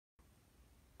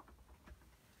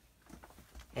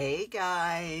Hey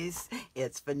guys,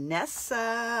 it's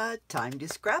Vanessa. Time to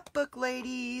scrapbook,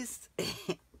 ladies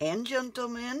and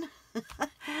gentlemen.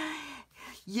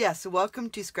 Yes, welcome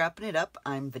to Scrapping It Up.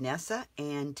 I'm Vanessa,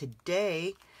 and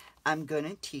today I'm going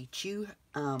to teach you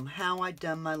how I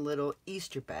done my little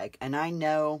Easter bag. And I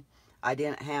know I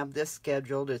didn't have this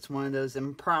scheduled. It's one of those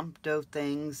impromptu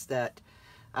things that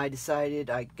I decided.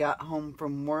 I got home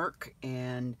from work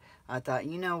and I thought,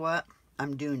 you know what?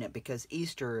 I'm doing it because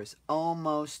Easter is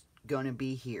almost going to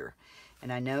be here.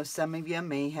 And I know some of you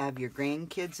may have your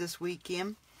grandkids this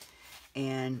weekend.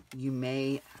 And you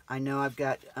may, I know I've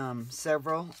got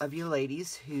several of you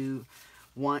ladies who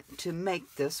want to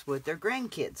make this with their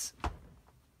grandkids.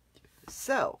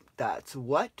 So, that's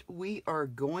what we are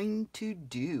going to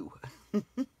do.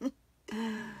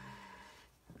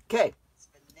 Okay.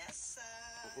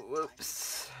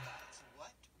 Whoops.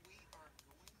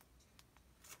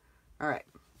 Alright.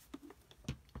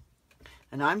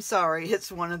 And I'm sorry,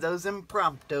 it's one of those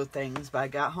impromptu things, but I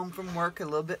got home from work a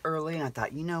little bit early and I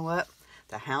thought, you know what?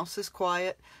 The house is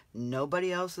quiet.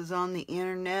 Nobody else is on the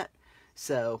internet.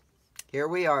 So, here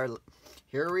we are.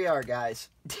 Here we are, guys.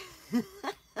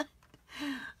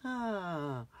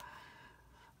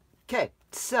 Okay,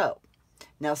 so,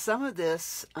 now some of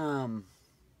this,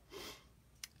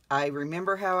 I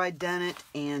remember how I done it,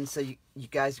 and so you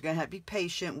guys are going to have to be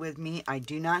patient with me. I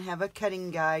do not have a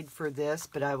cutting guide for this,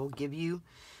 but I will give you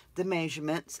the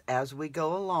measurements as we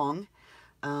go along.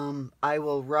 I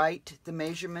will write the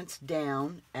measurements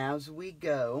down as we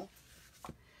go,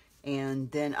 and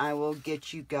then I will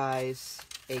get you guys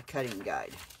a cutting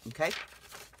guide, okay?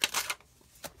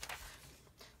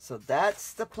 So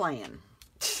that's the plan.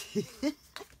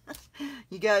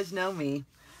 You guys know me.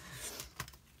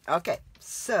 Okay.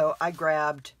 So I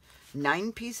grabbed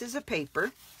 9 pieces of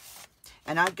paper,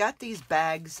 and I got these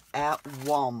bags at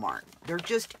Walmart. They're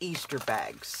just Easter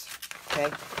bags, okay?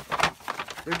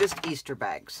 They're just Easter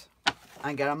bags.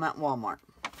 I got them at Walmart.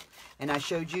 And I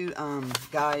showed you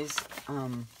guys,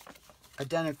 I've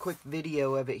done a quick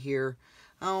video of it here.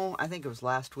 Oh, I think it was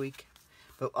last week,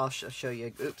 but I'll show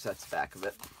you. Oops, that's the back of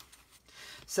it.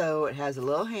 So it has a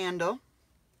little handle.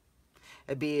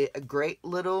 It'd be a great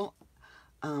little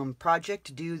project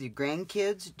to do with your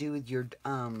grandkids, do with your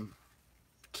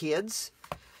kids.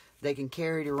 They can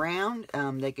carry it around.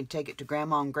 They can take it to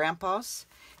Grandma and Grandpa's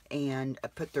and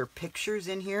put their pictures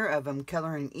in here of them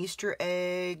coloring Easter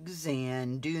eggs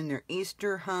and doing their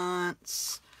Easter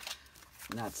hunts.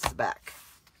 And that's the back.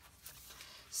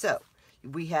 So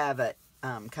we have a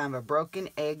kind of a broken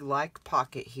egg-like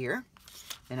pocket here,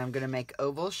 and I'm going to make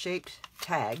oval-shaped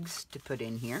tags to put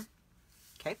in here.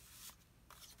 Okay.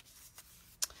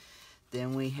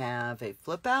 Then we have a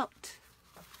flip out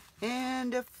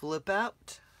and a flip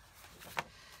out.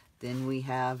 Then we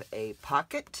have a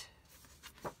pocket.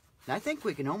 And I think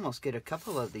we can almost get a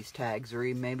couple of these tags or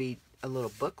even maybe a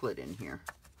little booklet in here.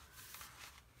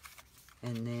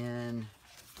 And then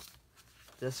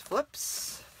this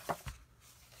flips.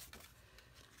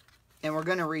 And we're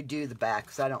going to redo the back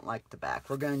because I don't like the back.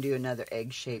 We're going to do another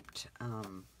egg-shaped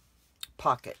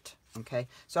pocket. Okay,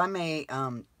 so I may,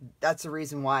 that's the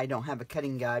reason why I don't have a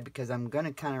cutting guide, because I'm going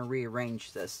to kind of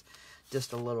rearrange this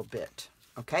just a little bit,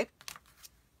 okay?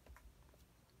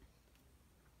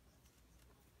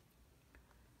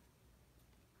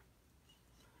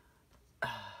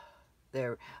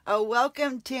 There. Oh,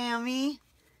 welcome, Tammy.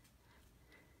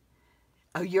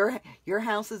 Oh, your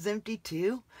house is empty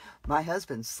too? My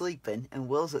husband's sleeping and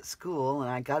Will's at school, and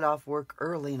I got off work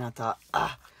early and I thought,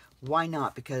 why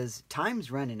not? Because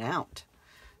time's running out.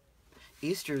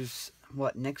 Easter's,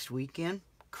 what, next weekend?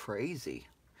 Crazy.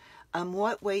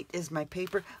 What weight is my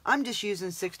paper? I'm just using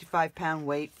 65-pound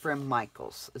weight from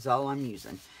Michael's is all I'm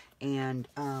using. And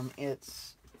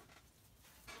it's,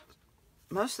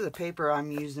 most of the paper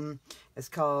I'm using is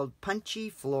called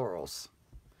Punchy Florals.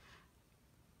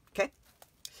 Okay.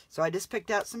 So I just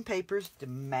picked out some papers to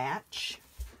match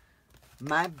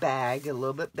my bag a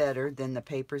little bit better than the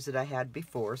papers that I had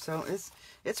before. So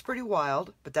it's pretty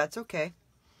wild, but that's okay.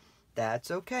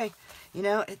 That's okay. You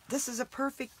know, this is a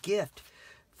perfect gift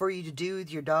for you to do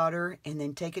with your daughter, and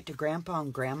then take it to Grandpa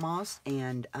and Grandma's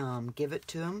and give it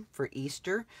to them for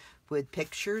Easter with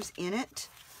pictures in it.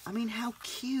 I mean, how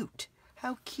cute.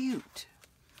 How cute.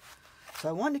 So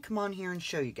I wanted to come on here and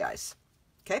show you guys.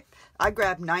 Okay, I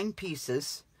grabbed 9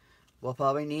 pieces. We'll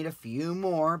probably need a few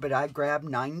more, but I grabbed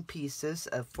 9 pieces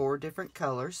of 4 different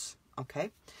colors, okay?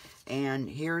 And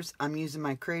here's, I'm using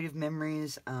my Creative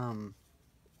Memories,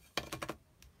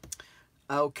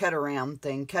 cut around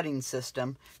thing, cutting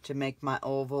system to make my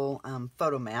oval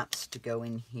photo mats to go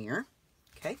in here,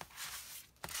 okay?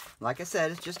 Like I said,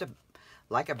 it's just a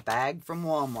like a bag from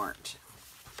Walmart.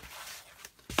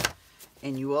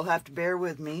 And you will have to bear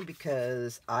with me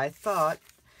because I thought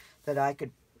that I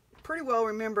could pretty well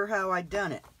remember how I'd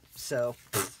done it. So,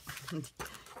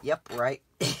 yep, right.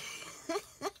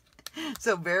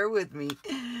 So bear with me.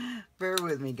 Bear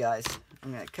with me, guys.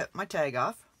 I'm going to cut my tag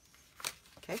off.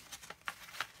 Okay.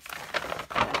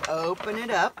 Open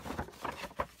it up.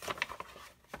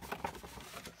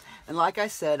 And like I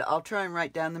said, I'll try and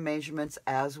write down the measurements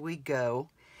as we go.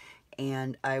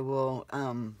 And I will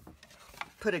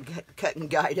put a cutting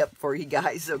guide up for you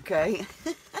guys, okay?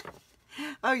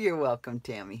 Oh, you're welcome,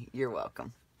 Tammy. You're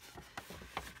welcome.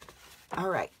 All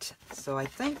right. So I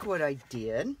think what I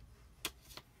did,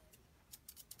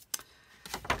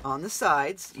 on the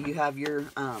sides, you have your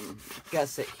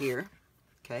gusset here,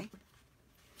 okay?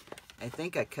 I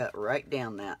think I cut right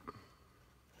down that.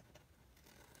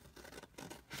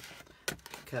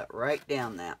 Cut right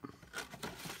down that.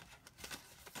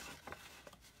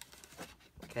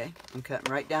 Okay, I'm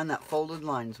cutting right down that folded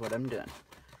line is what I'm doing.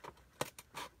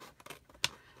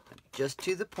 Just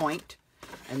to the point.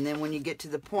 And then when you get to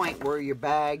the point where your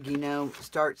bag, you know,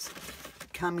 starts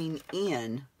coming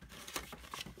in,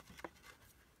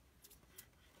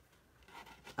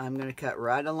 I'm going to cut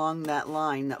right along that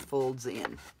line that folds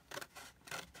in.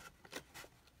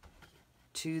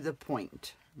 To the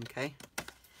point, okay?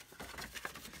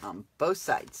 On both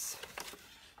sides.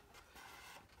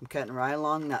 I'm cutting right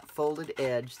along that folded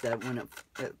edge that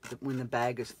when the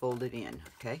bag is folded in,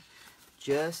 okay?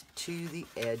 Just to the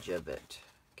edge of it,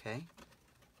 okay?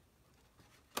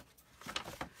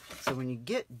 So when you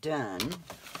get done,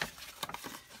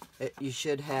 you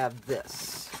should have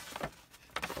this.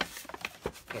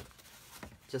 Okay,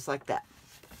 just like that.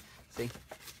 See?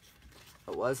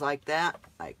 It was like that.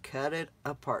 I cut it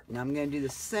apart. Now I'm going to do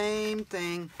the same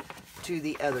thing to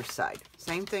the other side.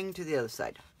 Same thing to the other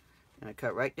side. I'm going to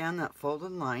cut right down that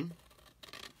folded line.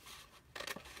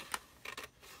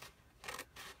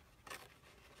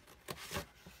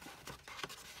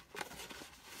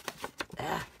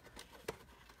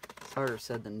 It's harder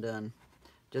said than done.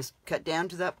 Just cut down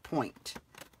to that point.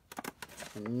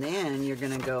 And then you're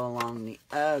going to go along the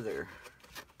other.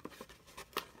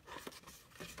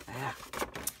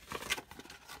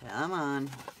 Come on.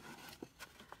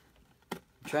 I'm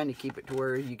trying to keep it to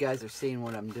where you guys are seeing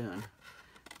what I'm doing.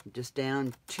 Just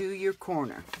down to your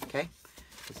corner, okay?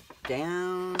 Just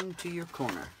down to your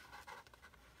corner.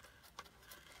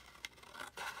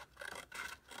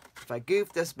 If I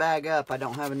goof this bag up, I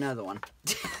don't have another one.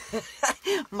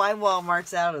 My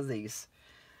Walmart's out of these.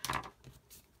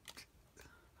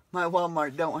 My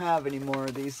Walmart don't have any more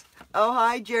of these. Oh,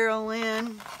 hi,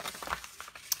 Geraldine.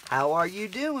 How are you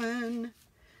doing?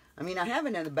 I mean, I have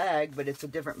another bag, but it's a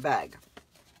different bag.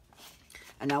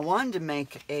 And I wanted to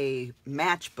make a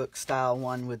matchbook style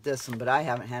one with this one, but I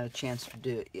haven't had a chance to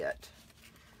do it yet.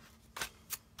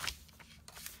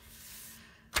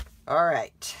 All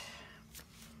right.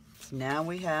 So now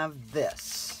we have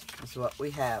this. This is what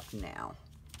we have now.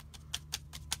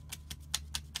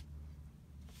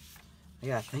 I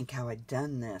gotta think how I've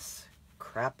done this.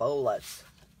 Crapolas.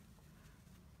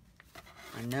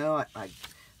 I know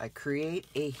I create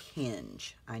a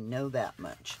hinge. I know that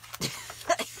much.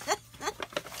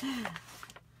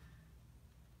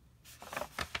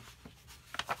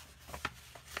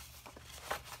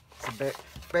 So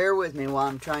bear with me while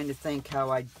I'm trying to think how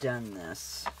I've done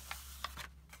this.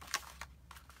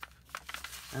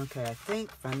 Okay, I think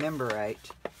if I remember right,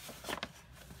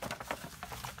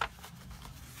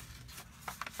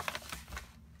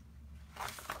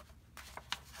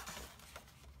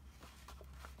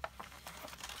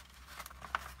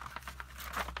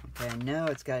 I know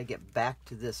it's got to get back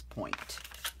to this point.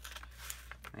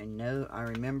 I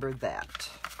remember that.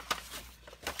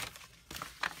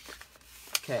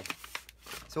 Okay,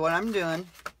 so what I'm doing,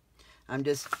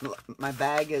 my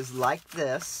bag is like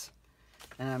this,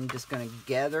 and I'm just going to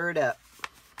gather it up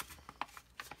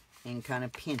and kind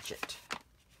of pinch it.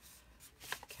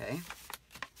 Okay,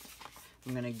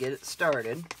 I'm going to get it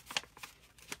started.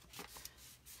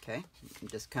 Okay, I'm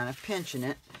just kind of pinching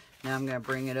it. Now I'm going to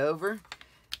bring it over,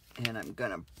 and I'm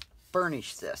going to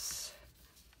burnish this.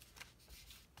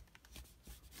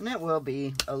 And that will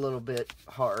be a little bit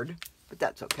hard, but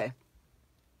that's okay.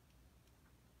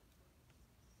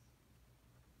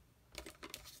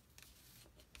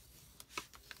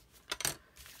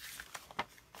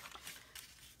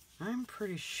 I'm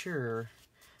pretty sure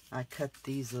I cut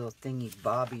these little thingy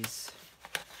bobbies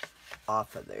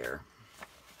off of there.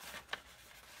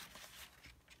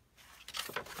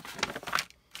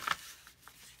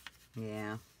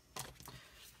 Yeah.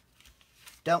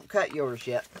 Don't cut yours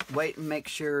yet. Wait and make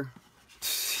sure.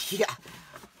 Yeah,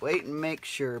 wait and make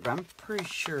sure, but I'm pretty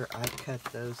sure I cut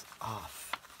those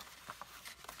off.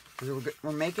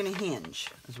 We're making a hinge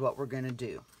is what we're going to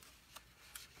do.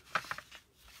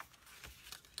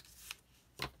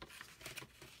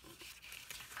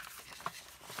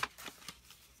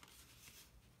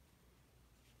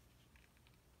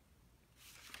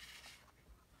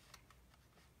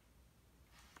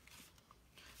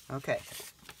 Okay.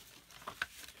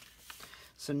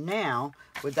 So now,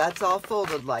 with that's all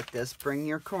folded like this, bring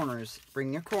your corners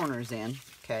in,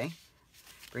 okay?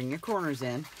 Bring your corners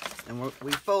in, and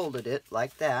we folded it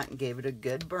like that and gave it a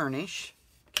good burnish.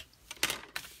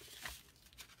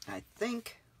 I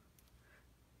think,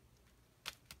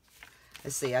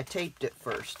 let's see, I taped it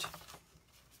first.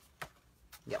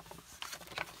 Yep.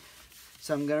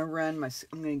 So I'm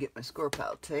gonna get my score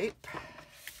pile tape.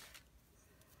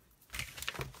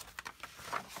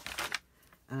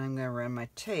 And I'm going to run my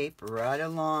tape right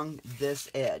along this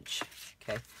edge,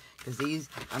 okay? Because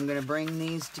I'm going to bring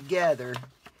these together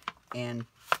and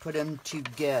put them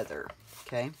together,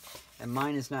 okay? And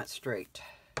mine is not straight.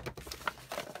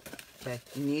 Okay,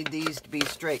 you need these to be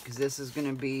straight because this is going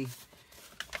to be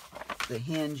the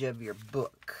hinge of your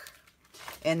book.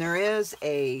 And there is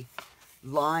a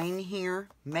line here.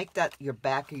 Make that your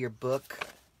back of your book,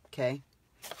 okay?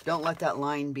 Don't let that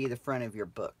line be the front of your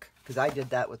book, because I did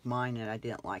that with mine and I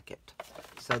didn't like it.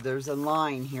 So there's a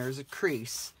line here, there's a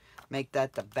crease. Make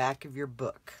that the back of your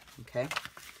book, okay?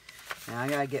 Now I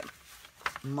gotta get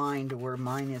mine to where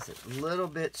mine is a little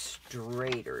bit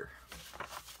straighter.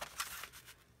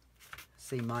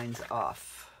 See, mine's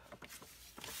off.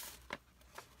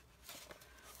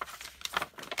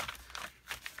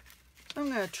 I'm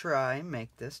gonna try and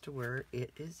make this to where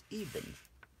it is even.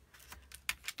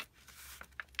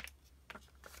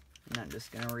 And I'm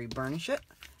just going to re-burnish it.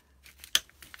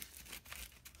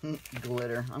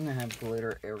 Glitter. I'm going to have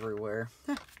glitter everywhere.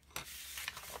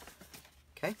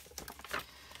 Okay.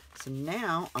 So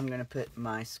now I'm going to put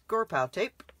my score pile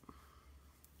tape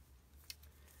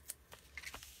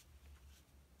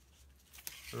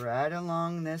right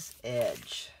along this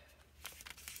edge.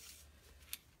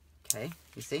 Okay,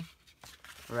 you see?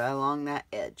 Right along that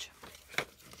edge.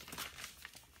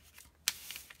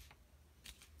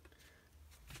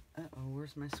 Uh-oh,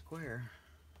 where's my square?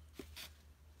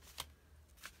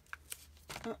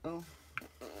 Uh-oh.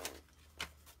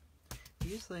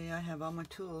 Usually I have all my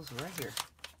tools right here.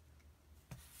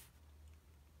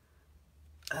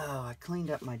 Oh, I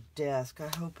cleaned up my desk. I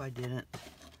hope I didn't.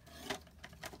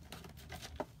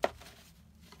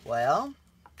 Well,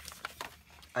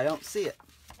 I don't see it.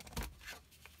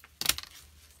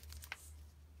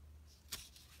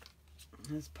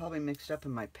 It's probably mixed up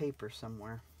in my paper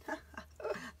somewhere.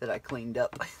 That I cleaned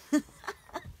up.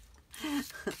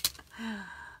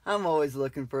 I'm always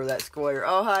looking for that square.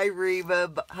 Oh, hi,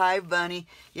 Reba. Hi, Bunny.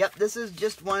 Yep, this is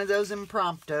just one of those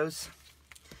impromptus.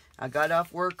 I got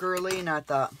off work early and I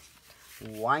thought,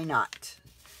 why not?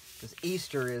 Because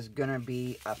Easter is going to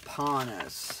be upon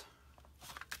us.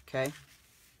 Okay?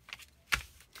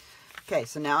 Okay,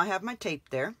 so now I have my tape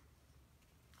there.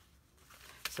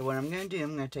 So what I'm going to do,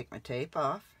 I'm going to take my tape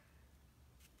off.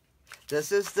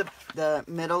 This is the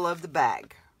middle of the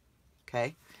bag,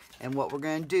 okay? And what we're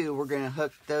going to do, we're going to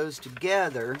hook those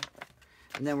together,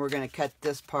 and then we're going to cut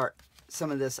this part,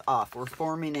 some of this off. We're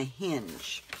forming a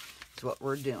hinge. That's what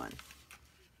we're doing.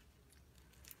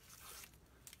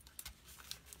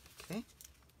 Okay?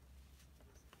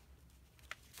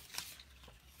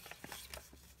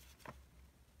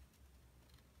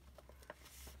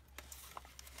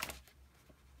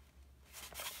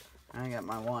 I got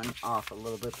my one off a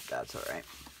little bit, but that's all right.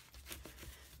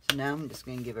 So now I'm just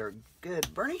going to give her a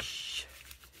good burnish.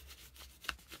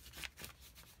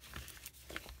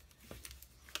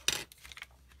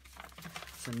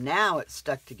 So now it's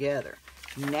stuck together.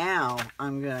 Now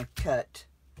I'm going to cut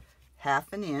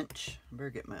 1/2 inch. I better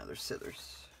get my other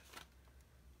scissors.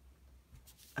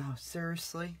 Oh,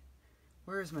 seriously?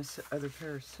 Where is my other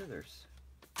pair of scissors?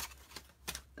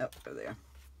 Oh, there they are.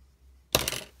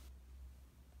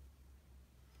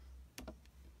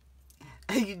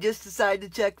 You just decided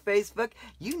to check Facebook?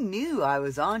 You knew I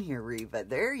was on here, Reba.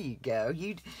 There you go.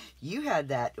 You had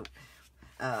that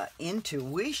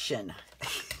intuition.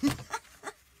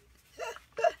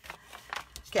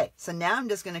 Okay, so now I'm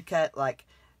just going to cut like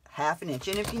 1/2 inch.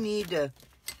 And if you need to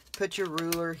put your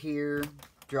ruler here,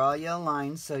 draw you a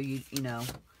line so you know.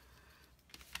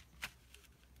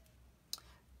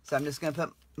 So I'm just going to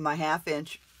put my 1/2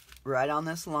 inch right on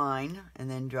this line and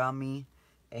then draw me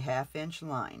a 1/2 inch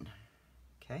line.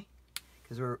 Okay?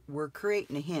 Because we're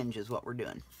creating a hinge is what we're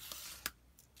doing.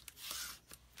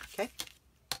 Okay?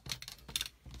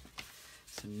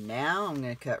 So now I'm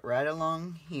going to cut right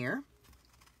along here.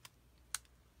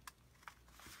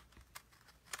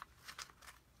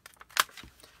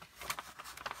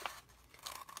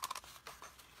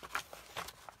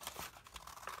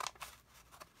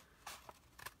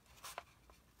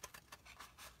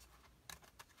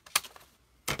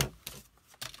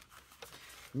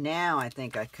 Now I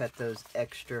think I cut those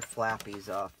extra flappies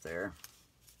off there.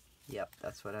 Yep,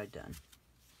 that's what I done.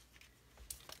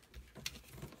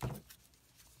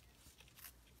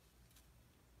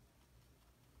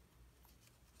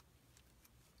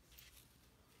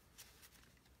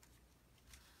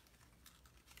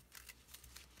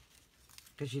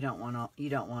 Because you don't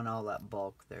want all that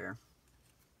bulk there.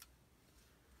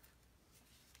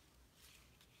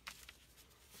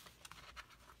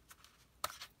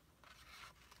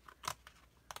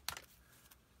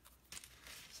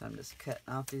 So I'm just cutting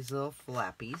off these little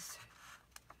flappies.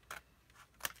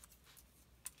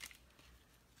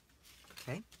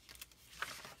 Okay.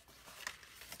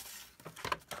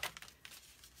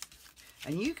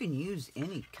 And you can use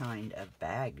any kind of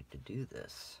bag to do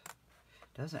this.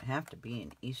 It doesn't have to be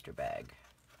an Easter bag.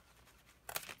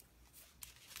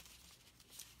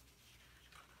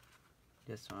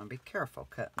 Just want to be careful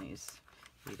cutting these.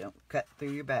 You don't cut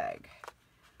through your bag.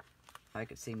 I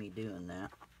could see me doing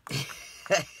that.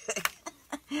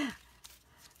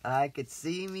 I could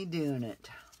see me doing it.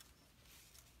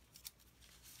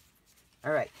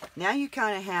 All right, now you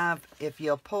kind of have, if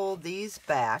you'll pull these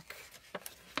back,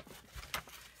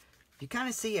 you kind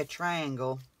of see a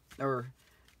triangle, or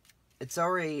it's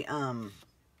already,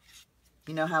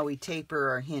 you know how we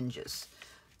taper our hinges.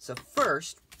 So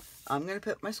first, I'm going to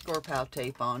put my score pile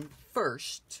tape on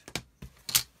first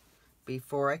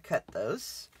before I cut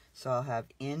those. So I'll have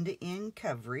end-to-end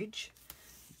coverage.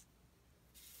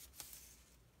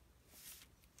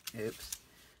 Oops.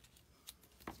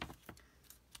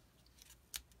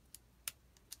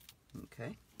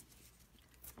 Okay.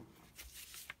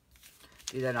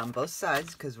 Do that on both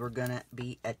sides because we're going to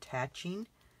be attaching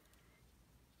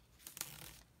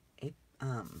a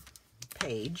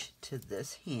page to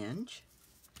this hinge.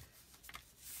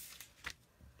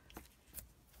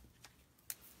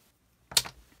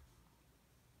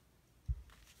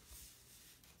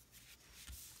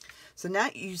 So now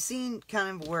you've seen kind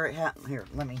of where it happened. Here,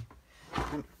 let me,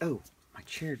 oh, my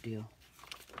chair deal.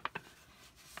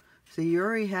 So you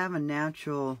already have a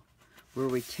natural where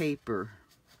we taper.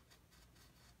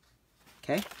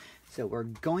 Okay, so we're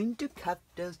going to cut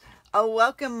those. Oh,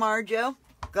 welcome, Marjo.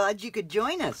 Glad you could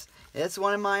join us. It's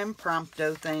one of my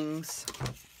impromptu things.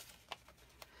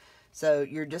 So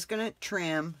you're just going to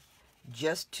trim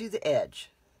just to the edge,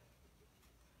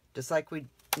 just like we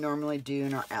normally do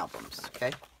in our albums,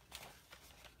 okay?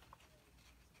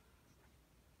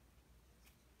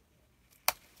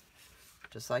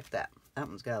 Just like that. That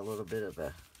one's got a little bit of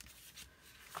a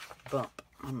bump.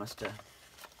 I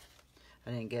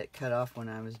didn't get it cut off when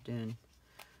I was doing.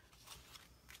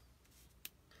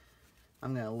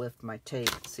 I'm going to lift my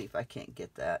tape and see if I can't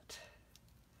get that.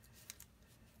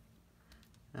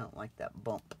 I don't like that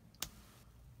bump.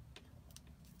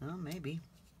 Well, maybe.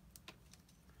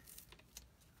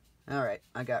 Alright,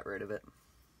 I got rid of it.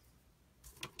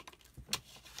 So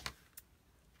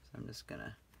I'm just going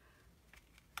to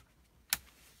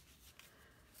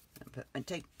put my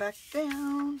tape back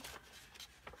down,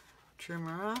 trim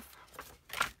her off.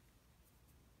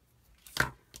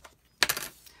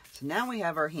 So now we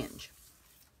have our hinge.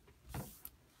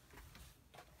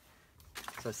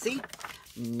 So see,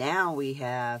 now we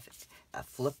have a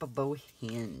flippable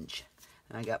hinge.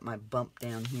 And I got my bump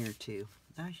down here too.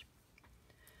 I should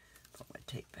put my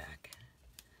tape back.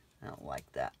 I don't like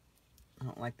that. I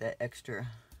don't like that extra.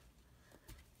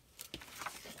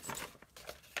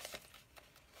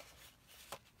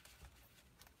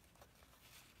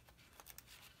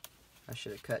 I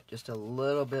should have cut just a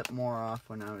little bit more off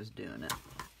when I was doing it.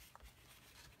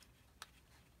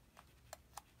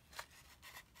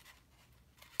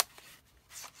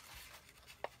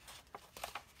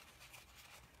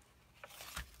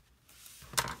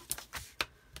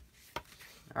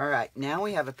 All right, now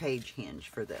we have a page hinge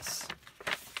for this.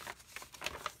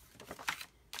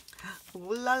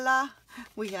 Ooh la la,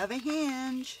 we have a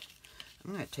hinge.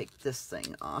 I'm going to take this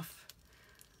thing off.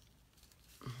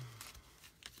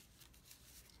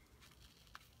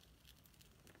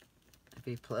 If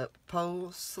you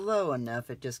pull slow enough,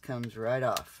 it just comes right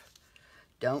off.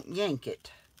 Don't yank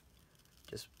it.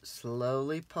 Just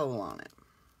slowly pull on it.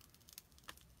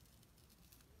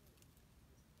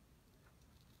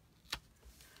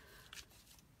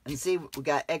 And see, we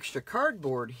got extra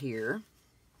cardboard here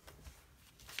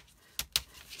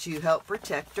to help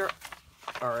protect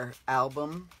our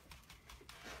album,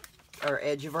 our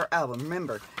edge of our album.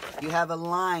 Remember, you have a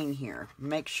line here.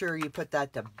 Make sure you put that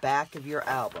at the back of your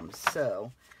album.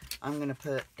 So I'm going to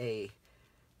put a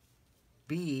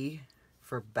B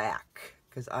for back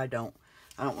because I don't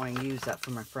want to use that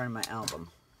for my front of my album.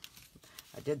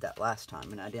 I did that last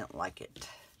time and I didn't like it.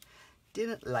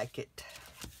 Didn't like it.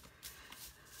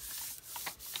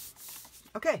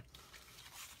 Okay.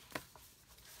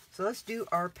 So let's do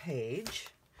our page.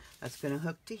 That's going to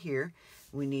hook to here.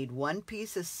 We need one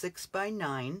piece of 6 by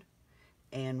 9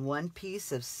 and one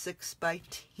piece of 6 by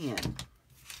 10.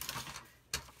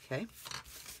 Okay.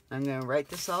 I'm going to write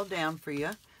this all down for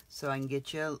you so I can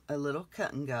get you a little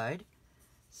cutting guide.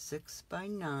 6 by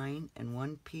 9 and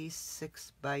one piece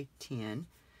 6 by 10.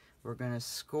 We're going to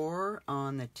score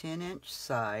on the 10-inch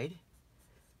side,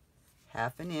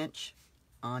 1/2 inch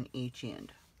on each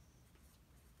end.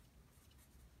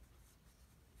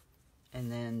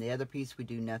 And then the other piece, we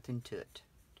do nothing to it.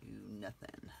 Do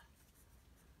nothing.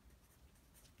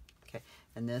 Okay,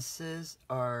 and this is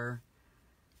our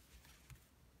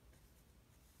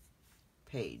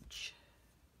page.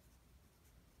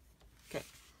 Okay.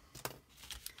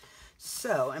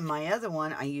 So, in my other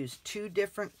one, I used 2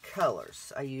 different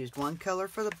colors. I used one color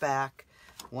for the back,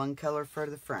 one color for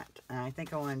the front. And I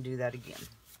think I want to do that again.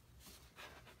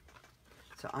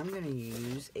 So, I'm going to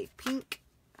use a pink.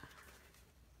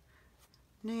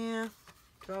 Nah,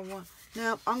 do I want...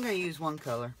 No, I'm going to use one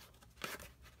color.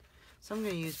 So, I'm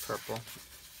going to use purple.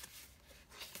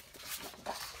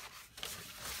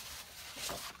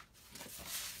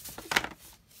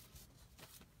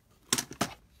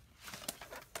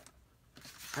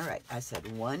 All right, I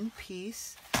said one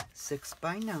piece, 6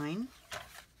 by 9.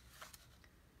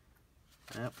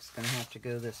 Oh, it's going to have to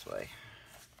go this way.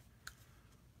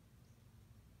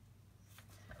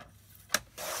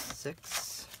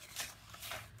 6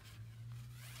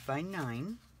 by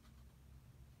 9.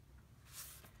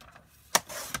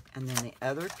 And then the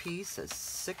other piece is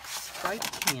 6 by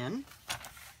 10.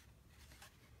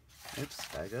 Oops,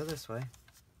 gotta go this way.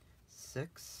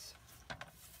 6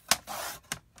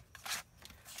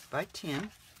 by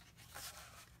 10.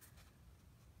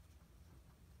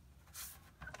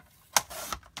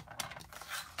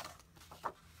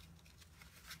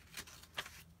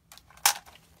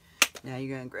 Now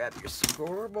you're going to grab your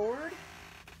scoreboard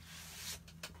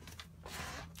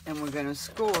and we're going to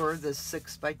score the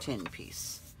 6 by 10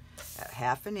 piece at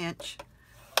 1/2 inch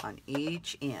on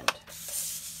each end.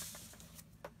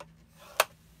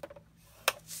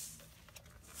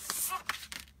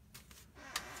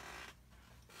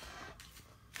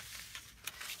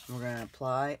 We're going to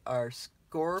apply our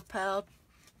score pal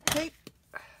tape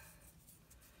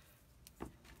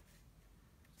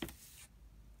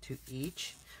to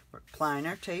each. We're applying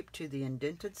our tape to the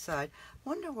indented side.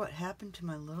 Wonder what happened to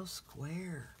my little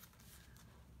square.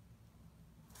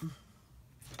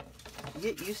 You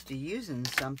get used to using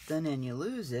something and you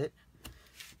lose it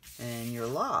and you're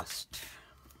lost.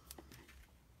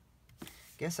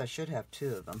 Guess I should have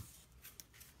 2 of them.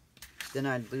 Then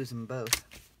I'd lose them both.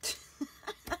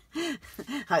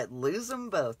 I'd lose them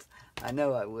both. I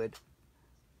know I would.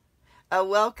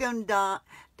 Welcome, Donna.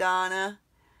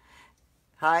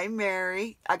 Hi,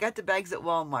 Mary. I got the bags at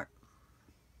Walmart.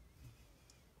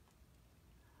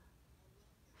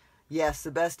 Yes,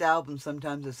 the best album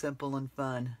sometimes is simple and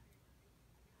fun.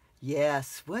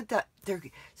 Yes, what the?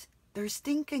 They're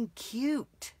stinking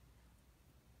cute.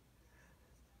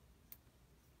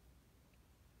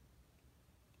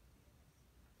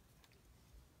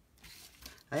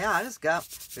 Yeah, I just got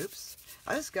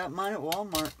mine at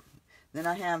Walmart. Then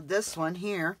I have this one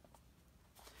here.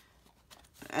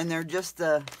 And they're just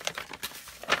the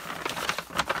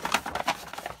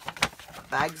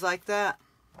bags like that.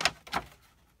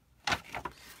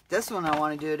 This one I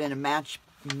want to do it in a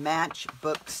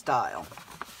matchbook style.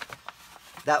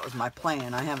 That was my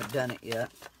plan. I haven't done it yet.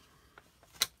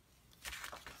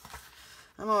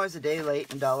 I'm always a day late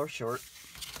and $1 short.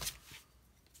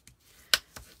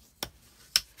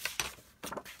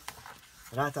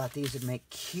 But I thought these would make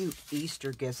cute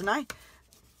Easter gifts. And I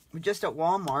was just at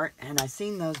Walmart and I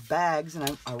seen those bags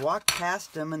and I walked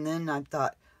past them and then I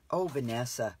thought, oh,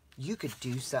 Vanessa, you could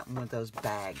do something with those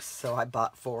bags. So I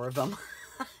bought 4 of them.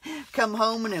 Come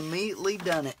home and immediately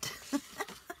done it.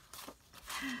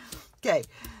 Okay,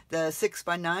 the 6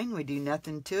 by 9, we do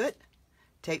nothing to it.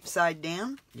 Tape side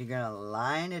down, you're going to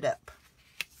line it up.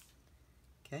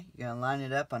 Okay, you're going to line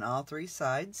it up on all 3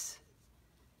 sides.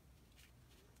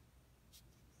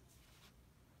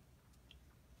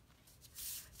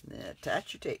 Then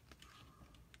attach your tape.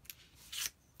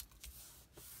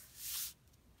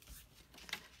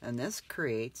 And this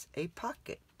creates a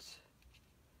pocket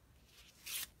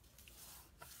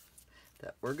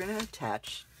that we're going to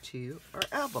attach to our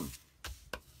album.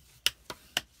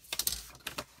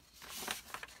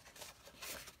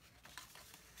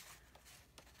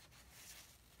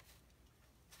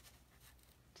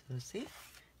 So see,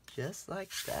 just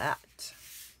like that.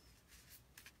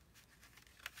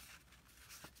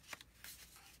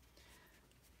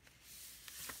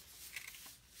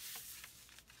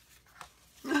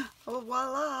 Oh,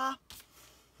 voila!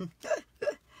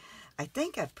 I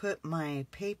think I put my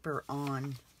paper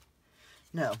on.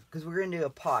 No, because we're going to do a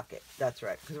pocket. That's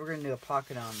right, because we're going to do a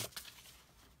pocket on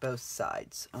both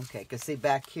sides. Okay, because see,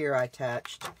 back here I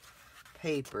attached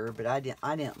paper, but I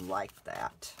didn't like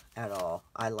that at all.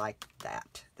 I like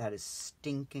that. That is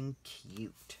stinking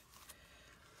cute.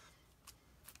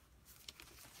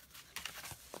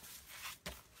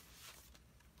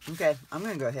 Okay, I'm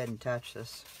going to go ahead and attach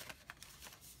this.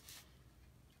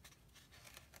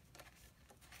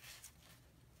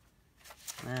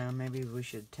 Maybe we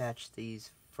should attach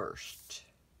these first.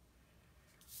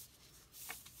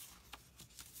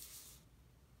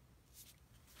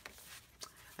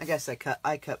 I guess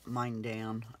I cut mine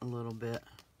down a little bit.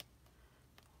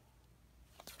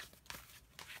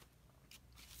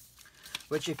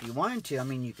 Which if you wanted to, I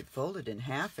mean, you could fold it in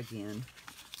half again.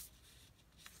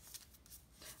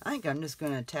 I think I'm just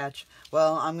going to attach,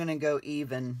 well, I'm going to go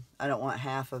even. I don't want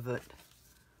half of it.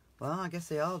 Well, I guess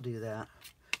they all do that.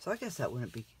 So I guess that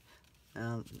wouldn't be,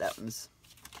 that one's.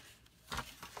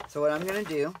 So what I'm going to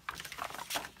do,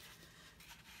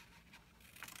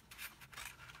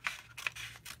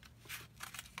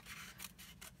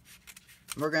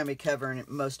 we're going to be covering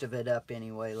most of it up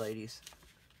anyway, ladies.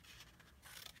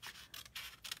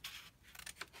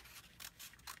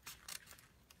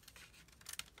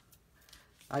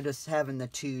 I just having the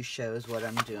two shows what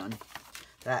I'm doing.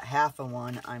 That half of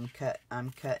one, I'm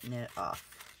cutting it off.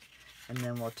 And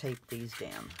then we'll tape these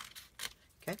down.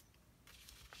 Okay?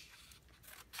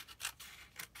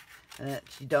 And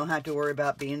you don't have to worry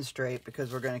about being straight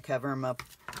because we're going to cover them up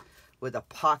with a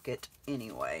pocket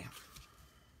anyway.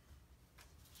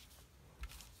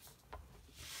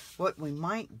 What we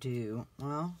might do,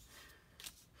 well,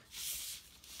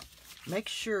 make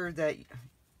sure that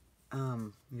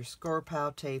your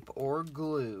Scrappin tape or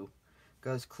glue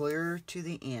goes clear to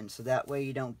the end, so that way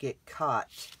you don't get caught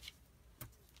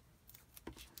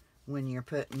when you're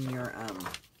putting your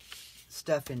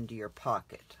stuff into your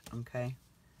pocket, okay?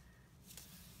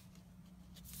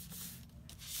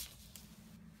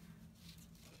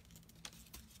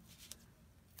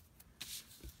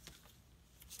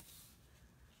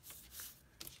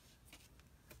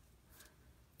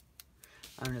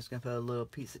 I'm just going to put a little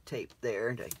piece of tape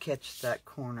there to catch that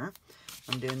corner.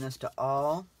 I'm doing this to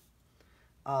all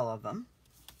of them.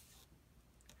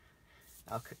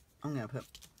 I'm going to put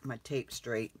my tape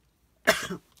straight.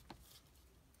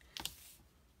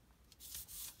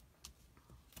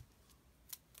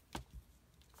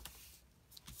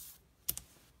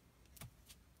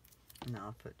 And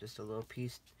I'll put just a little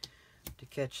piece to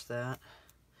catch that.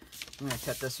 I'm going to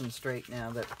cut this one straight now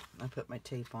that I put my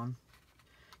tape on,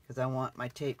 because I want my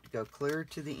tape to go clear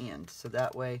to the end, so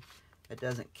that way it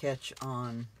doesn't catch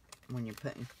on when you're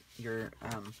putting your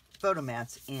photo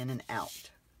mats in and out.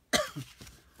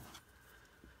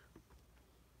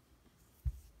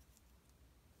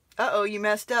 Uh-oh, you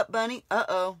messed up, Bunny.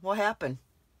 Uh-oh, what happened?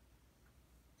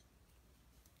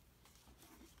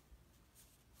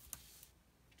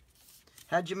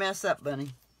 How'd you mess up,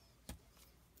 Bunny?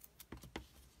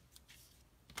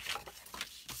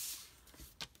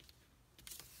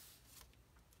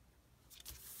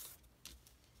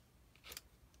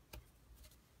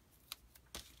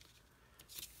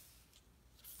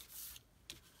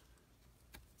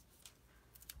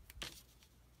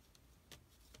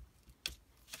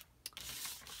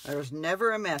 There's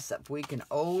never a mess up. We can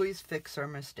always fix our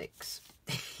mistakes.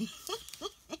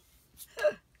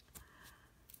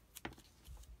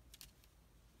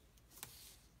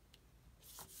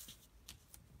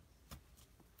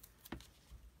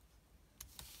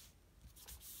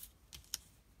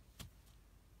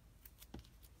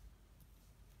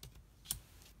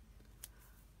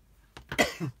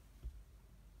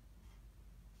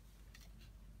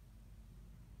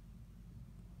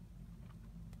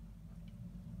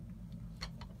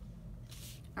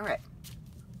 All right.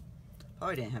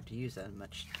 Probably didn't have to use that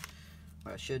much.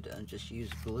 What I should have done, just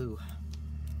use glue.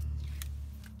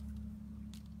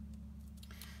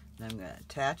 And I'm going to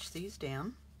attach these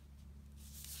down.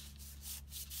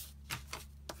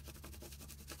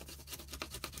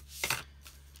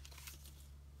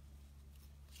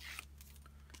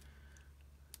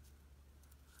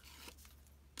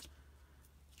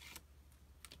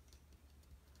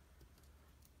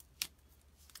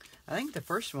 I think the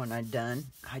first one I'd done,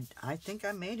 I think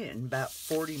I made it in about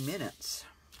 40 minutes.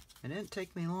 It didn't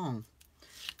take me long.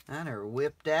 I had her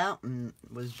whipped out and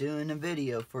was doing a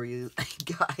video for you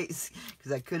guys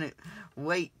because I couldn't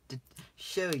wait to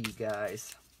show you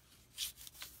guys.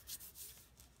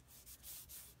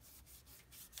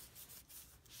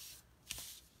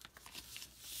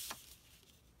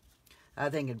 I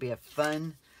think it'd be a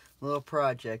fun little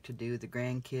project to do with the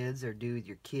grandkids or do with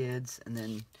your kids and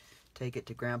then take it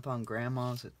to Grandpa and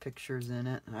Grandma's with pictures in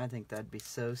it. And I think that'd be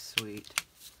so sweet.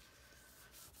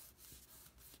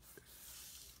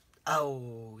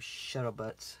 Oh, shuttle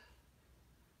butts.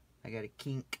 I got a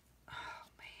kink. Oh,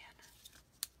 man.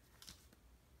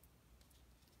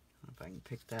 I don't know if I can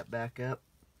pick that back up.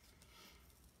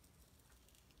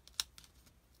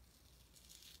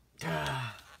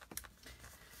 Ah,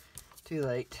 too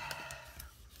late.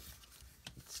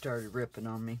 It started ripping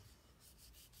on me.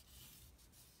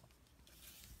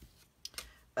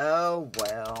 Oh,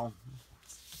 well.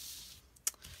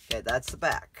 Okay, that's the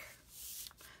back.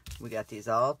 We got these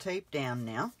all taped down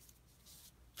now.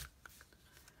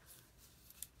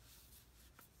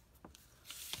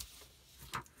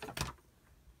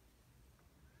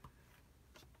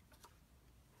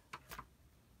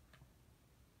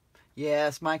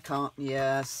 Yes, my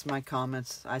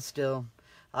comments. I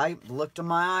looked on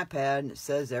my iPad and it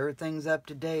says everything's up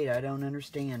to date. I don't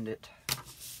understand it.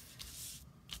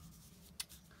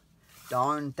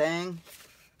 Darn thing.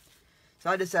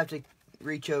 So I just have to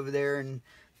reach over there and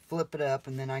flip it up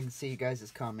and then I can see you guys'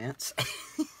 comments.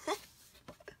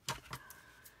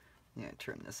 Yeah,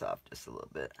 turn this off just a little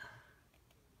bit.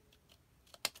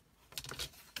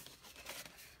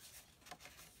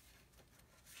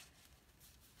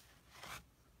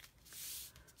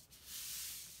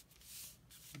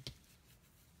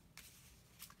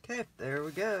 Okay, there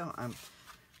we go. I'm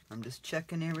just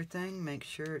checking everything, make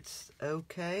sure it's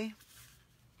okay.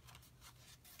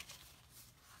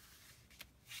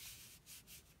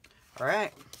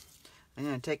 Alright, I'm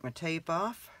going to take my tape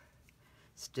off,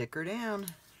 stick her down.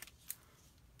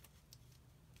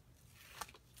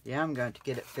 Yeah, I'm going to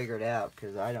get it figured out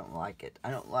because I don't like it.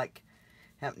 I don't like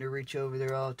having to reach over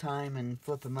there all the time and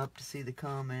flip them up to see the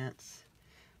comments.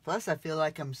 Plus, I feel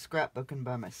like I'm scrapbooking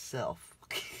by myself.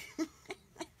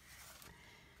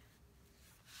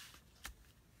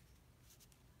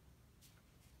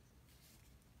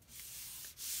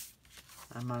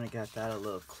 I might have got that a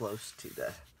little close to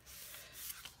the...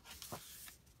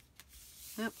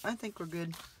 Yep, I think we're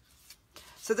good.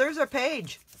 So there's our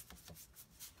page.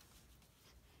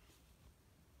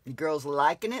 You girls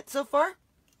liking it so far?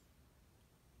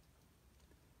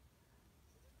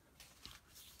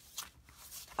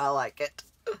 I like it.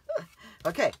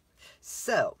 Okay,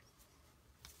 so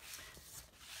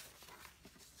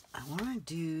I want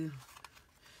to do,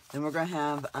 then we're going to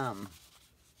have, I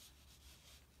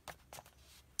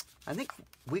think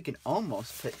we can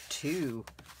almost put two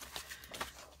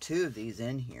of these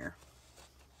in here.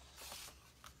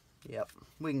 Yep,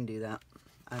 we can do that.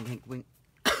 I think we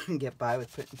can get by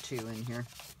with putting two in here.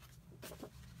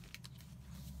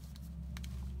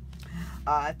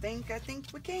 I think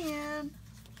we can.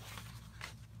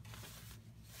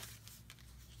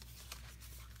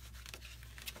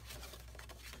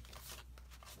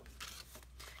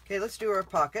 Okay, let's do our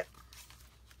pocket.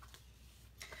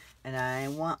 And I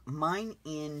want mine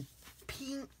in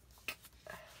pink.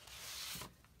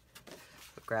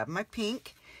 Grab my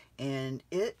pink, and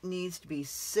it needs to be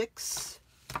 6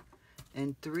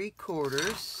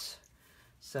 3/4.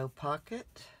 So pocket,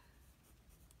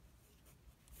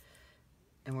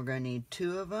 and we're going to need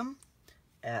 2 of them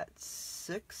at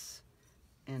 6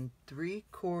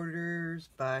 3/4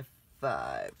 by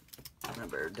 5. I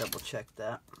better double check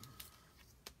that.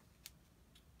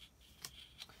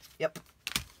 Yep.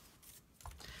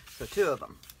 So 2 of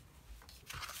them.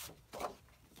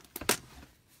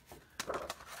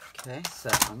 Okay, so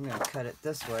I'm going to cut it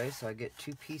this way so I get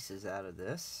 2 pieces out of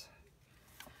this.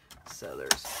 So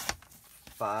there's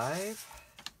 5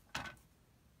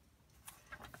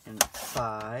 and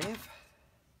 5.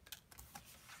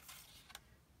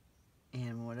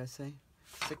 And what did I say?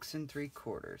 6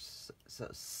 3/4.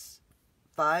 So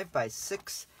 5 by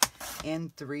 6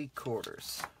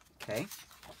 3/4. Okay.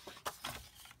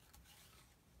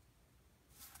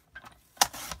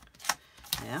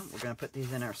 Now we're going to put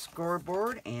these in our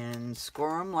scoreboard and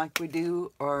score them like we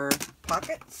do our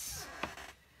pockets.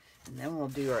 And then we'll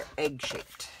do our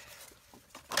egg-shaped.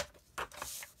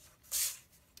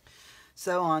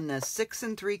 So on the 6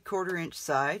 3/4 inch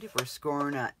side, we're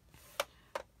scoring at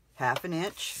 1/2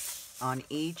 inch on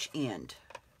each end.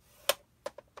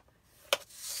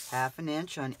 1/2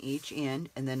 inch on each end,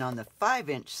 and then on the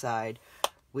 5-inch side,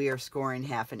 we are scoring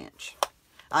 1/2 inch.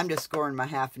 I'm just scoring my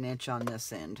 1/2 inch on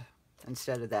this end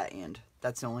instead of that end.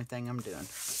 That's the only thing I'm doing.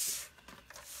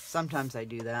 Sometimes I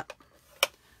do that.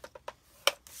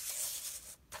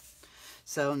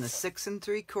 So on the 6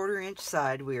 3/4 inch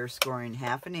side, we are scoring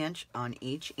 1/2 inch on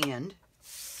each end.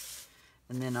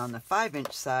 And then on the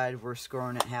 5-inch side, we're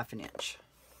scoring at 1/2 inch.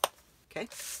 Okay?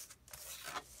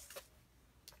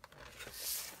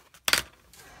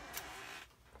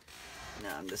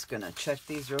 Now I'm just going to check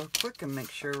these real quick and make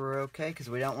sure we're okay, because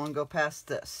we don't want to go past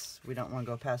this. We don't want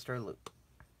to go past our loop.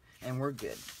 And we're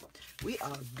good. We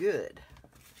are good.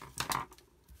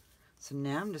 So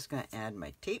now I'm just going to add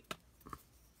my tape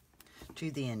to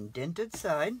the indented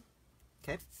side.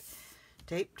 Okay?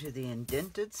 Tape to the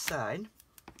indented side.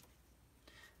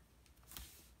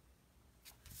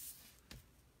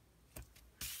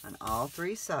 On all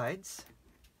 3 sides.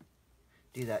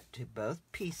 Do that to both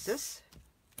pieces.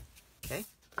 Okay,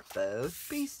 both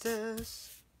pieces.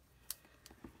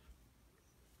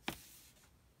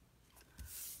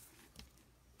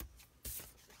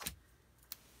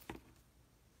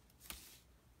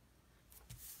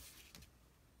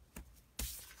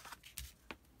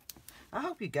 I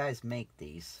hope you guys make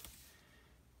these.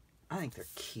 I think they're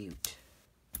cute.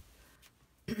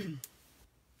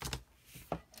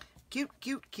 Cute,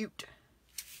 cute, cute.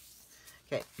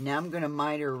 Okay, now I'm going to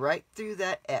miter right through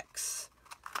that X.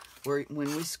 Where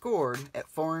when we scored at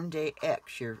formed a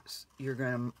X, you're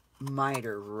going to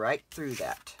miter right through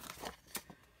that.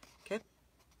 Okay?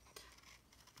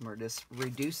 We're just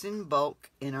reducing bulk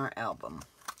in our album.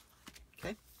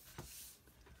 Okay?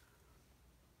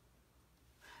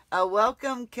 Oh,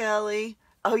 welcome, Kelly.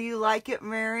 Oh, you like it,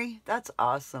 Mary? That's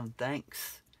awesome.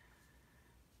 Thanks.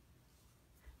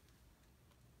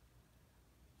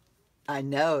 I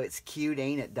know, it's cute,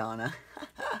 ain't it, Donna?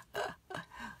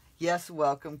 Yes,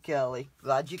 welcome, Kelly.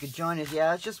 Glad you could join us.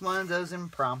 Yeah, it's just one of those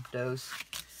impromptus.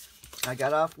 I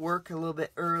got off work a little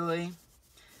bit early.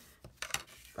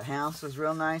 The house was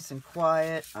real nice and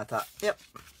quiet. I thought, yep,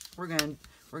 we're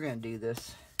gonna do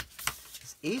this.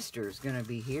 Easter's gonna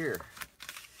be here.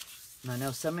 And I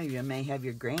know some of you may have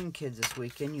your grandkids this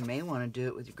weekend. You may want to do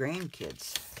it with your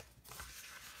grandkids.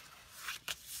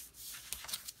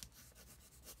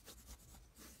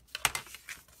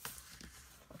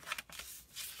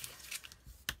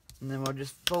 And then we're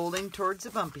just folding towards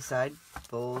the bumpy side.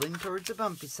 Folding towards the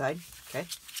bumpy side. Okay.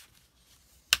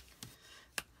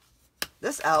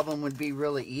 This album would be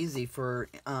really easy for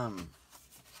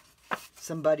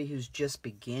somebody who's just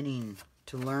beginning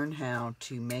to learn how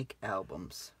to make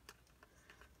albums.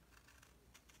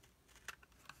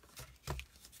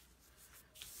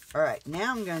 Alright,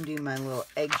 now I'm going to do my little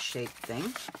egg-shaped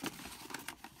thing.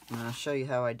 And I'll show you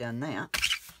how I done that.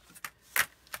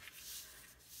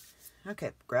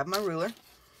 Okay, grab my ruler.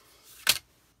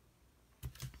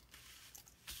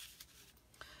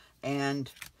 And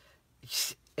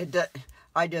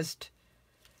I just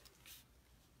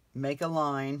make a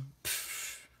line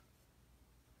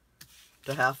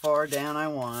to how far down I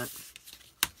want.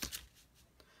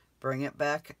 Bring it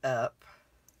back up.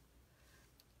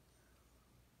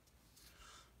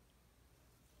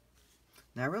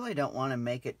 Now I really don't want to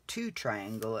make it too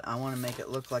triangle. I want to make it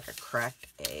look like a cracked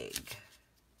egg.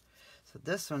 So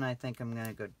this one I think I'm going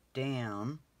to go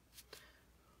down.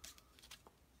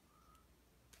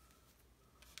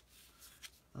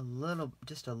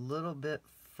 Just a little bit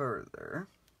further.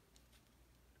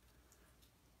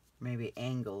 Maybe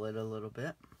angle it a little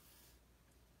bit.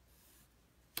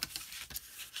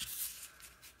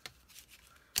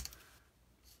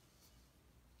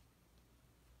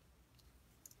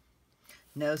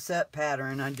 No set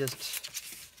pattern, I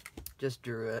just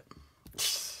drew it.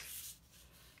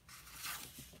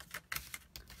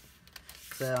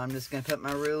 So I'm just going to put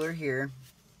my ruler here.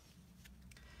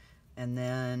 And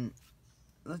then,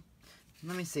 let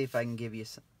me see if I can give you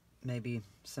maybe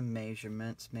some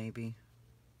measurements, maybe.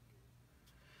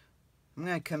 I'm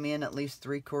going to come in at least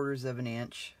 3/4 of an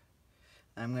inch.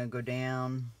 I'm going to go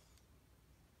down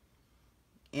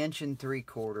 1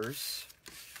 3/4 inches.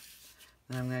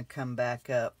 And I'm going to come back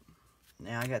up.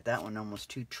 Now I got that one almost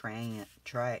too triangle.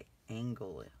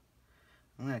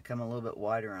 I'm going to come a little bit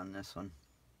wider on this one.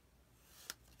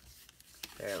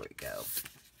 There we go.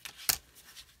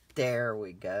 There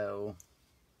we go.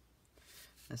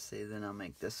 Let's see, then I'll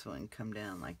make this one come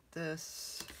down like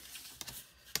this.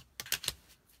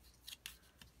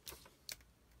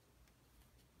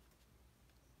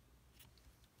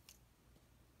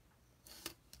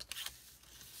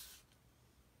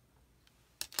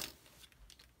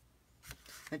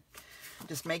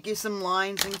 Just make you some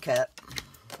lines and cut.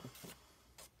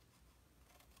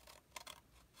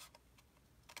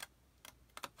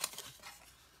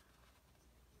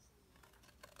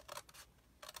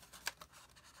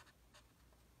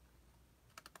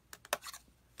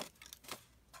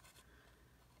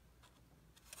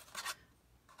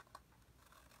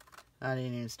 I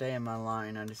didn't even stay in my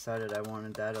line. I decided I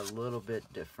wanted that a little bit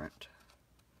different.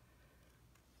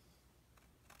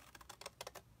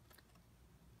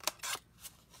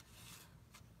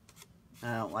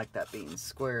 I don't like that being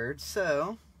squared,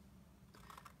 so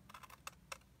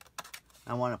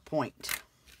I want a point.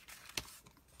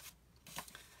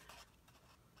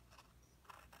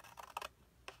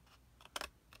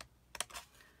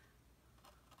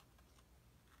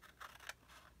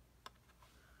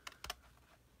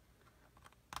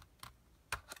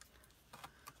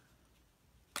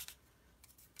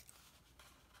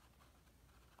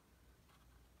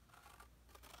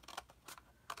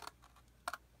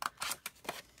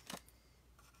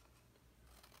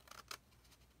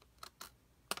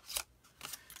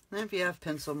 And if you have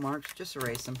pencil marks, just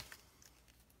erase them.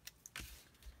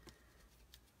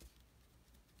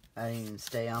 I didn't even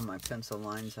stay on my pencil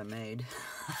lines I made.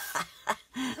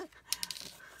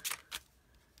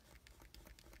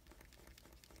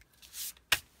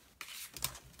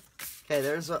 Okay,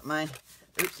 there's what my...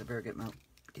 Oops, I better get my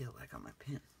deal back on my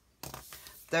pen.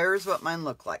 There's what mine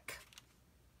look like.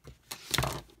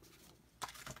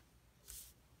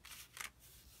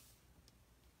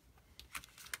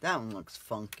 That one looks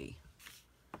funky.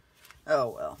 Oh,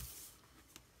 well.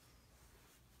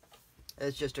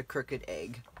 It's just a crooked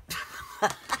egg.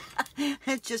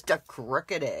 It's just a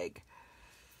crooked egg.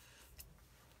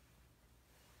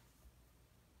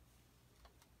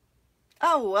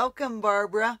 Oh, welcome,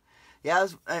 Barbara. Yeah,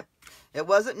 it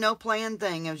wasn't no planned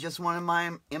thing. It was just one of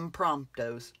my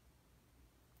impromptus.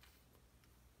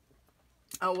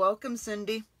 Oh, welcome,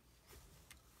 Cindy.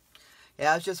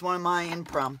 Yeah, it's just one of my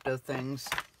impromptu things.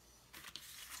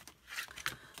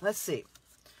 Let's see.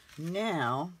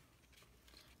 Now,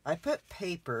 I put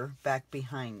paper back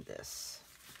behind this.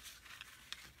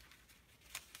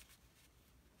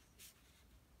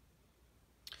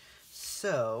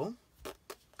 So,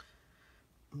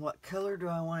 what color do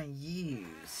I want to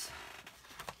use?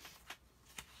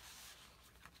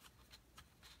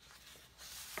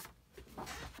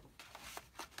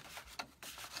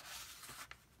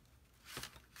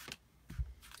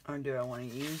 Or do I want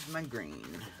to use my green?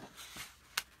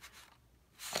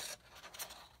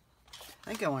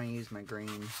 I think I want to use my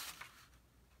green.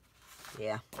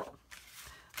 Yeah,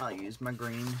 I'll use my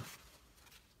green.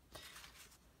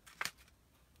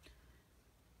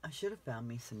 I should have found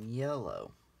me some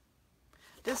yellow.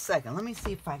 Just a second, let me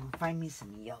see if I can find me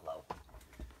some yellow.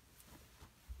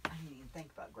 I didn't even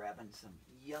think about grabbing some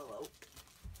yellow.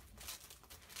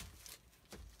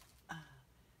 I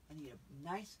need a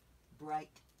nice bright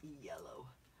yellow.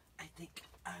 I think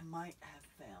I might have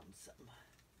found some.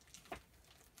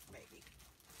 Maybe.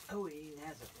 Oh, it even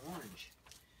has an orange.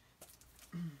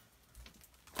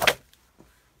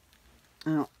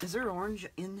 Oh, is there orange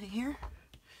in here?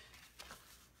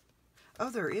 Oh,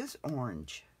 there is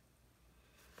orange.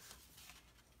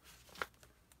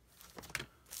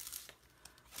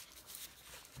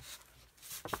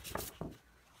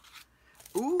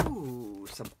 Ooh,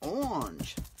 some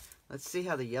orange. Let's see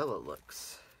how the yellow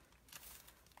looks.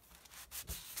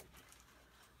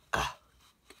 Ah,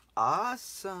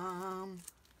 awesome.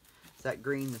 Is that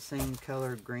green the same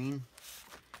color green?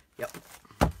 Yep.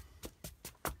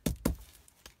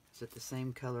 Is it the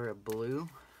same color of blue?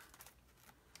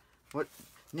 What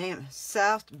name?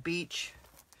 South Beach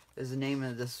is the name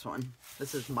of this one.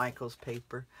 This is Michael's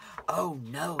paper. Oh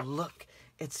no, look.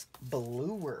 It's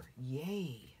bluer.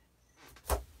 Yay.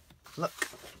 Look.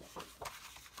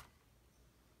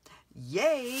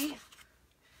 Yay.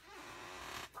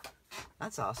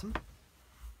 That's awesome.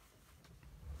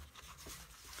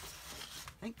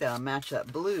 I think that'll match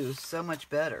that blue so much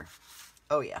better.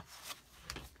 Oh yeah.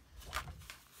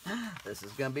 This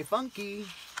is gonna be funky.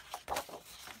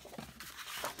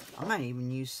 I might even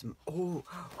use some,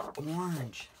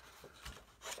 orange.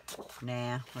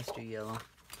 Nah, let's do yellow.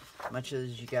 Much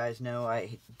as you guys know,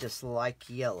 I dislike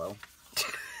yellow.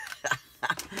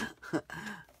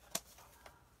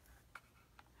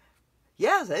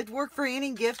 Yes, it'd work for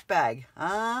any gift bag.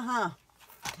 Uh-huh.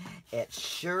 It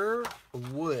sure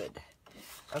would.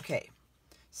 Okay,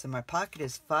 so my pocket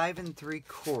is 5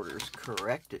 3/4,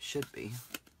 correct? It should be.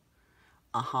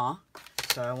 Uh-huh.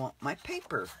 So I want my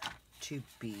paper to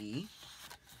be,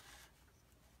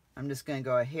 I'm just going to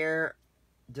go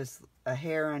just a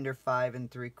hair under 5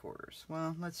 3/4.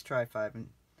 Well, let's try 5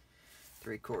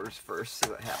 3/4 first,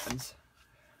 see what happens.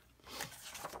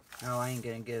 Oh, I ain't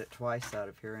going to get it twice out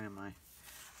of here, am I?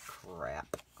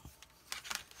 Crap.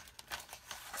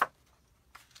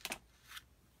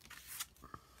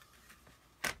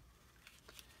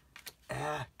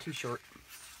 Ah, too short.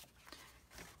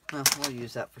 Well, we'll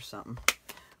use that for something.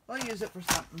 I'll use it for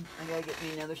something. I gotta get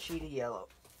me another sheet of yellow.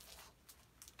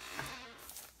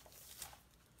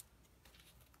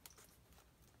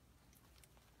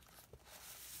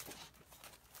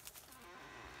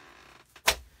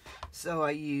 So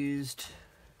I used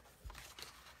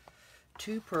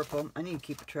 2 purple. I need to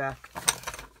keep a track.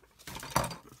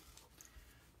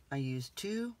 I used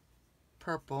 2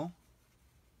 purple,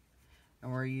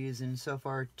 and we're using so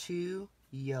far 2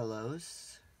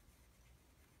 yellows.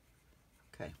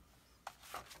 Okay.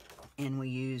 And we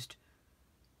used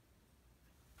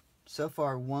so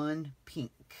far 1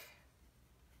 pink.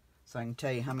 So I can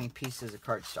tell you how many pieces of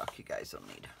cardstock you guys will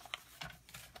need.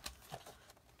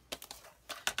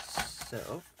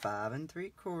 So 5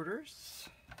 3/4.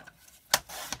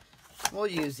 We'll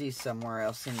use these somewhere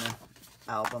else in the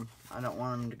album. I don't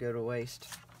want them to go to waste.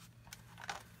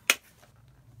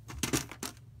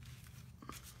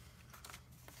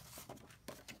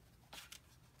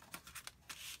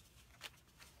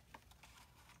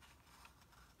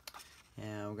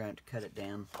 Yeah, we're going to have to cut it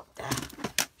down.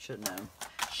 Should have known.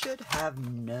 Should have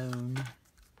known.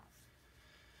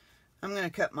 I'm going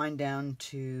to cut mine down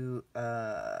to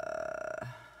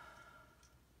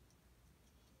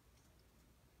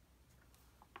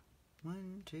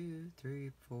 1, 2, 3,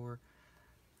 4,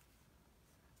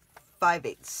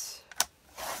 5/8.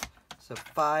 So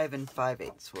 5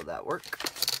 5/8. Will that work?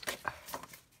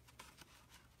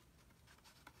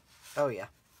 Oh yeah.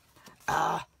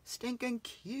 Ah, stinking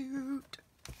cute.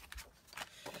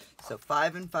 So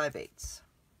 5 5/8.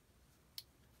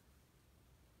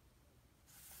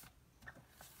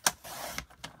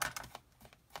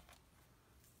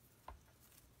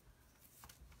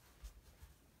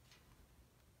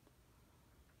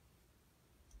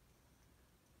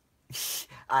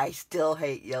 I still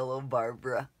hate yellow,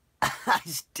 Barbara. I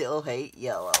still hate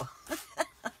yellow.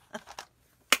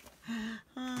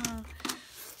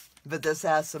 But this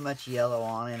has so much yellow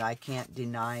on it, I can't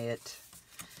deny it.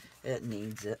 It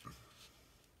needs it.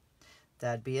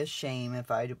 That'd be a shame if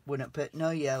I wouldn't put no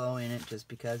yellow in it just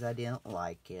because I didn't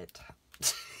like it.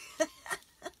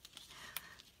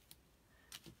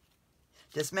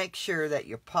 Just make sure that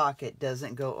your pocket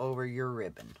doesn't go over your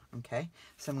ribbon, okay?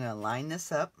 So I'm going to line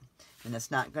this up. And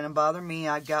it's not going to bother me.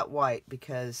 I've got white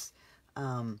because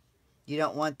you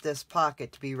don't want this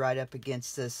pocket to be right up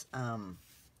against this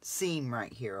seam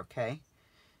right here, okay?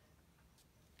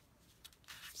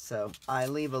 So I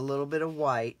leave a little bit of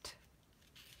white.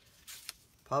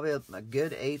 Probably a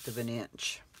good 1/8 of an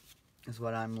inch is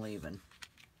what I'm leaving.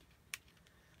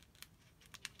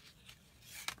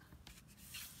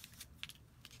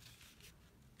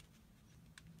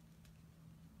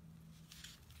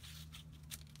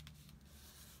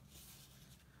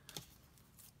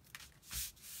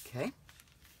 Okay.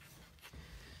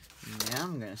 Now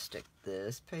I'm going to stick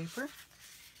this paper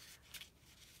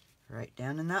right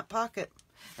down in that pocket.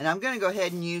 And I'm going to go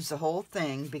ahead and use the whole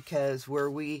thing because where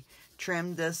we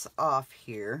trimmed this off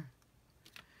here,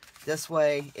 this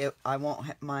way I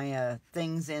won't my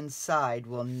things inside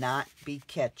will not be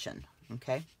catching,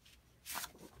 okay?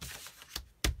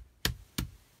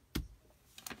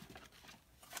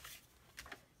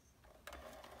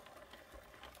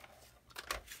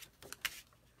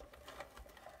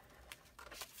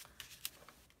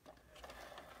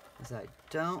 I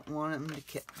don't want them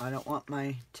to I don't want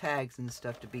my tags and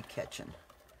stuff to be catching.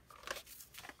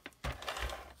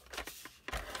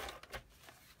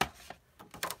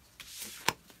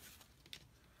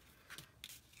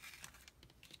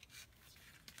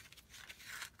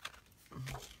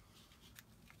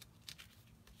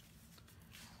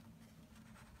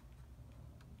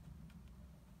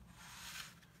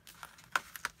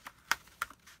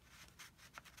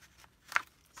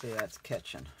 See, that's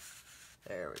catching.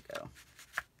 There we go.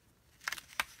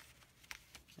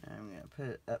 I'm going to put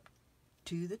it up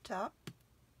to the top.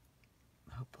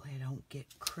 Hopefully I don't get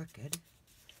crooked.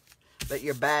 But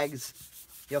your bags,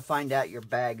 you'll find out your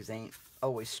bags ain't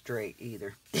always straight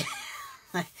either.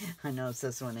 I notice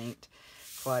this one ain't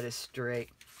quite as straight.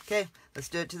 Okay, let's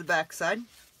do it to the back side.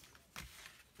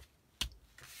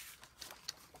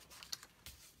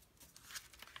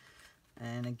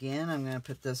 And again, I'm going to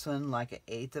put this one like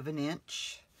 1/8 of an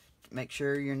inch. Make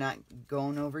sure you're not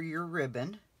going over your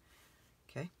ribbon.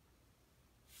 Okay.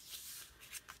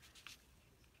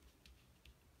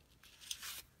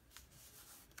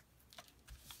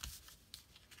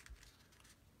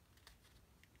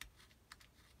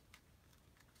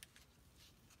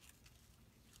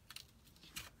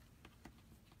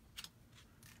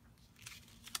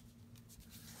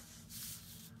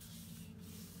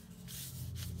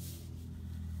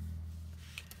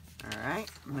 All right,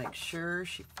 make sure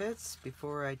she fits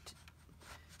before I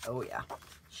Oh yeah,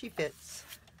 she fits.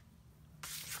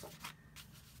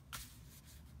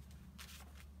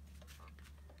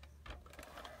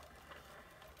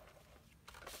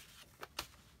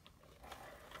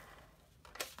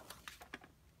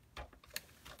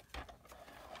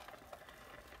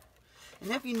 And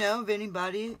if you know of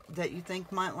anybody that you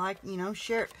think might like, you know,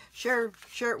 share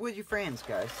it with your friends,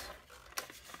 guys.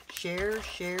 Share,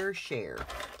 share, share.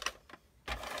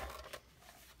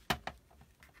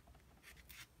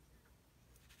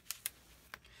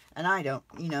 And I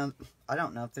don't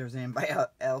know if there's anybody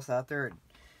else out there that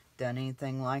done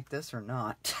anything like this or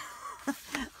not.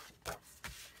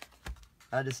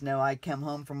 I just know I come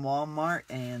home from Walmart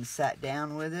and sat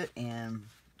down with it and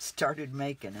started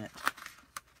making it.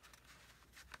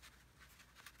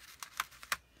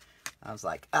 I was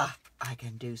like, I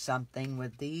can do something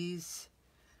with these.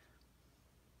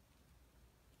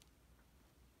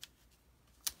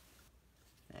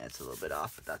 Yeah, it's a little bit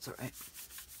off, but that's all right.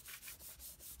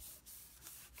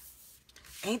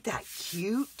 Ain't that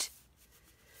cute?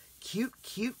 Cute,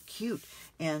 cute, cute.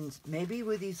 And maybe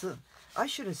with these little... I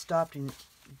should have stopped and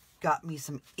got me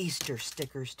some Easter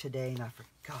stickers today, and I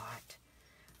forgot.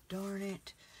 Darn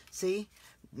it. See?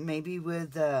 Maybe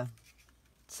with...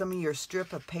 some of your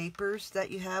strip of papers that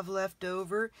you have left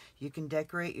over, you can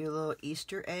decorate your little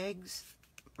Easter eggs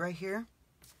right here.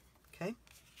 Okay?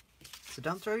 So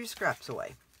don't throw your scraps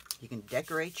away. You can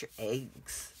decorate your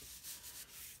eggs.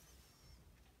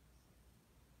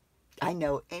 I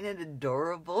know, ain't it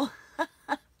adorable?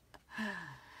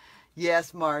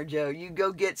 Yes, Marjo, you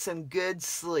go get some good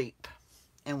sleep.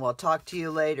 And we'll talk to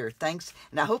you later. Thanks.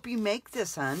 And I hope you make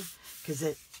this, hon, because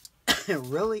it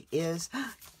really is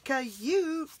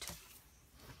cute.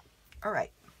 All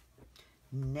right.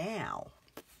 Now,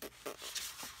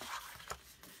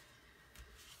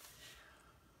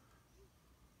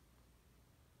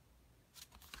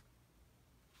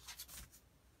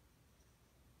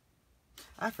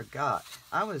 I forgot.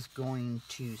 I was going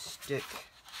to stick,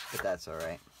 but that's all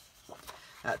right.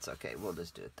 That's okay. We'll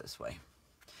just do it this way.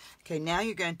 Okay, now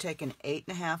you're going to take an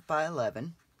 8.5 by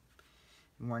 11,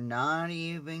 and we're not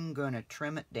even going to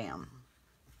trim it down.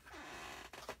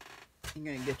 You're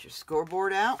going to get your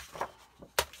scoreboard out,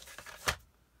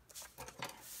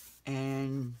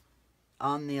 and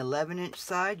on the 11-inch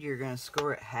side, you're going to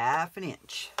score it 1/2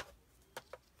 inch.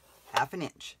 1/2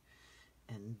 inch.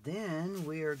 And then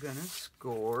we are going to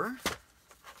score,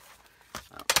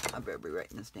 I better be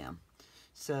writing this down.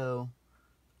 So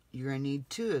you're going to need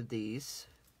 2 of these,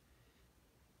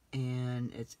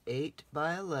 and it's 8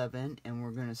 by 11, and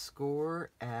we're going to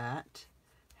score at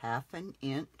 1/2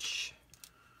 inch.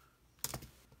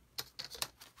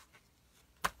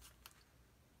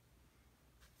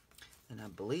 And I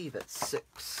believe it's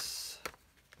 6.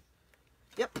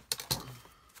 Yep.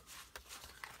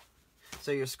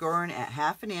 So you're scoring at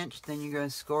 1/2 inch, then you're going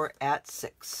to score at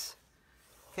 6.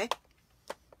 Okay?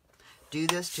 Do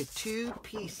this to 2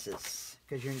 pieces,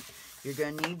 because you're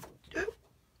going to need, oh,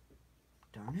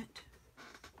 darn it.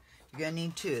 You're going to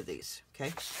need 2 of these,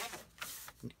 okay?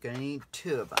 You're going to need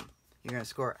 2 of them. You're going to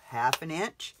score 1/2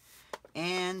 inch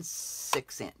and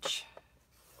 6 inch.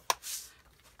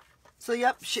 So,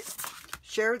 yep,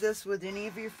 share this with any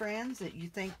of your friends that you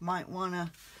think might want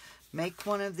to make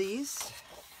one of these.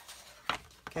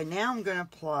 Okay, now I'm going to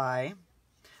apply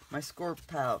my score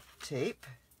pal tape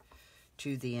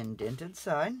to the indented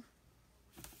side.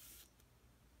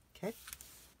 Okay.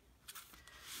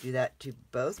 Do that to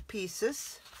both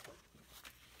pieces.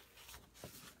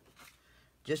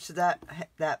 Just to that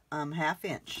 1/2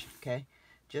 inch, okay?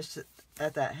 Just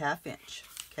at that 1/2 inch,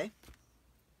 okay?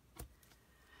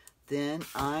 Then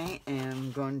I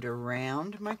am going to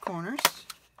round my corners.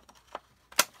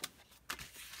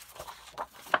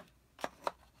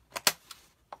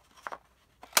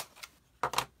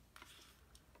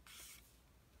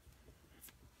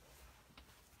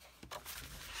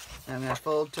 I'm going to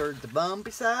fold toward the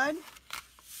bumpy side,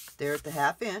 there at the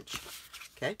 1/2 inch,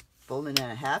 okay? Folding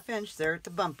in a 1/2 inch there at the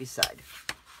bumpy side.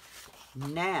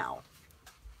 Now,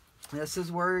 this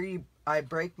is where I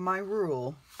break my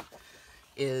rule,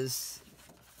 is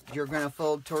you're going to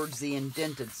fold towards the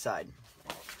indented side,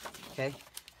 okay?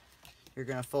 You're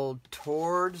going to fold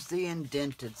towards the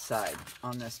indented side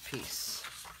on this piece,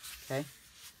 okay?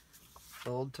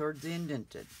 Fold towards the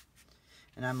indented.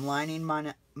 And I'm lining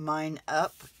mine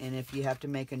up, and if you have to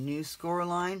make a new score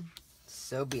line,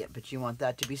 so be it. But you want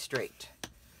that to be straight.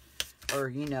 Or,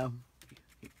 you know,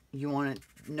 you want it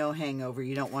no hangover.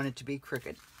 You don't want it to be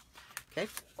crooked. Okay?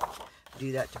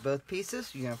 Do that to both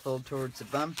pieces. You're going to fold towards the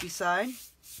bumpy side.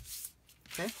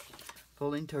 Okay?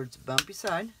 Folding towards the bumpy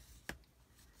side.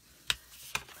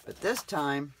 But this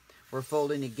time, we're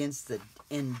folding against the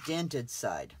indented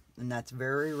side. And that's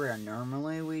very rare.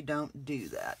 Normally, we don't do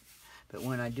that. But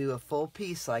when I do a full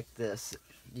piece like this,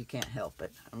 you can't help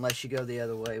it. Unless you go the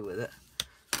other way with it.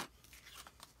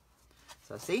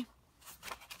 So, see?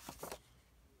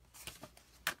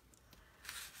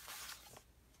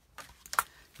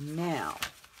 Now,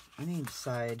 I need to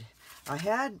decide. I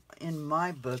had in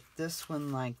my book this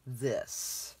one like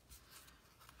this.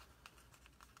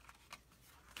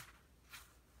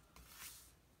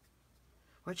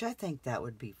 Which I think that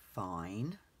would be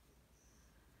fine.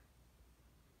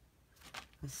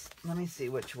 Let me see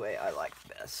which way I like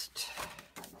best.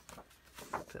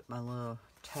 Put my little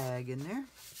tag in there.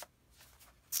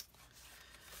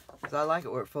 Because I like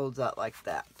it where it folds out like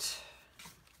that.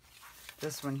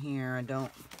 This one here, I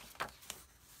don't.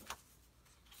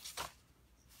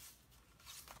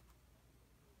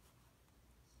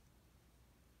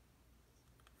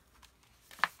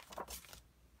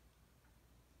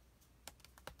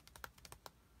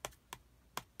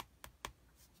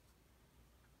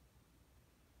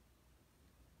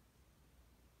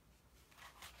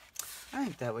 I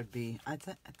think that would be, I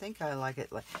think I like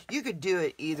it like, you could do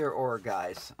it either or,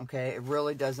 guys, okay? It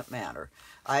really doesn't matter.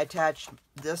 I attached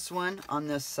this one on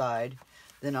this side,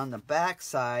 then on the back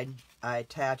side, I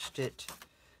attached it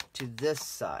to this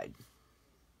side.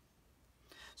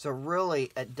 So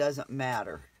really, it doesn't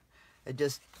matter. It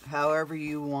just, however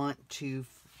you want to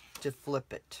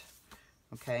flip it,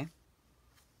 okay?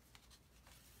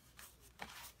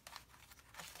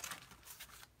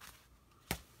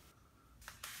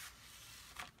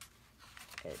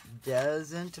 It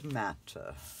doesn't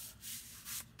matter.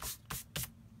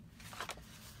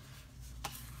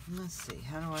 Let's see,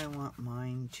 how do I want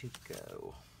mine to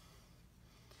go?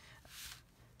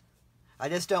 I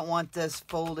just don't want this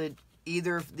folded,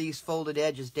 either of these folded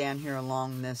edges down here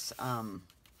along this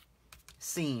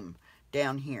seam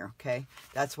down here, okay?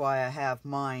 That's why I have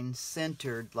mine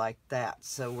centered like that,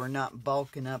 so we're not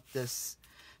bulking up this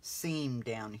seam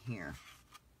down here.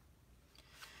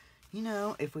 You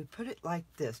know, if we put it like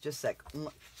this, just a sec.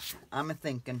 I'm a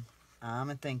thinking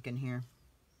here.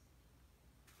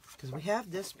 Because we have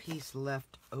this piece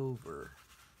left over.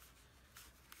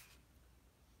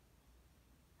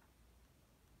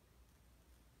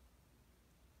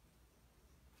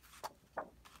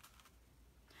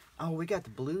 Oh, we got the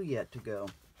blue yet to go.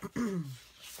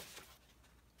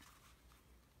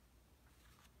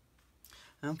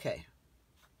 Okay.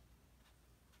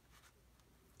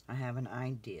 I have an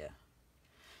idea.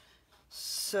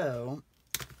 So,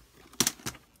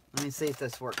 let me see if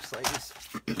this works, ladies.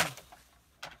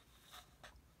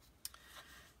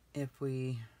 If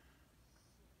we,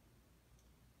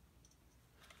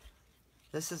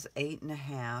 this is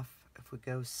 8.5. If we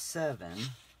go 7,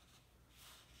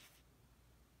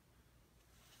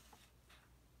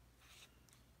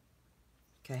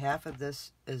 okay, half of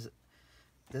this is,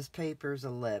 this paper is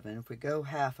 11. If we go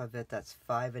half of it, that's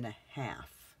 5.5.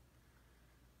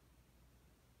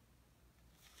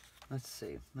 Let's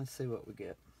see what we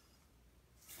get.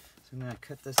 So I'm going to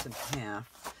cut this in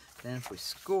half. Then if we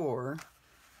score,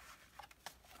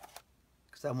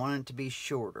 because I want it to be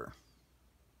shorter,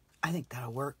 I think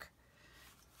that'll work.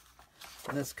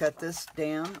 Let's cut this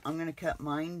down. I'm going to cut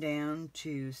mine down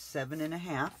to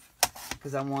 7.5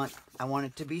 because I want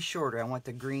it to be shorter. I want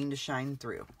the green to shine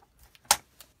through.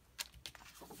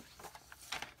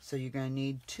 So you're going to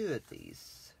need 2 of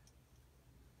these.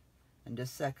 In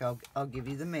just a sec, I'll give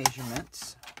you the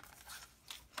measurements.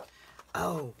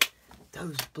 Oh,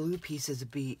 those blue pieces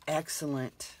would be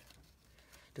excellent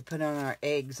to put on our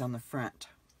eggs on the front.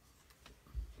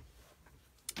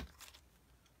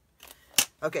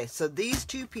 Okay, so these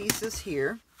 2 pieces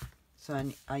here,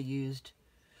 so I used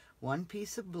 1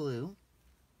 piece of blue.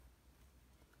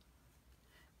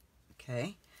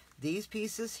 Okay, these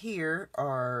pieces here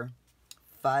are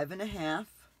 5.5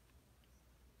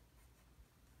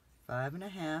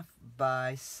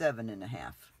 by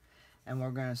 7.5, and we're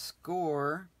going to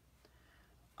score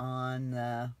on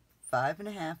the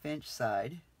 5.5 inch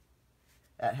side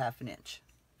at 1/2 inch.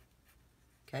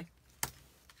 Okay,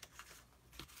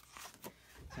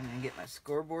 so I'm going to get my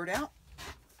scoreboard out.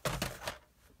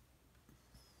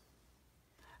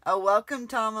 Oh, welcome,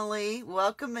 Tomalee.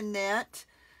 Welcome, Annette.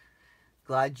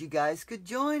 Glad you guys could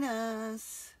join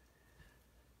us.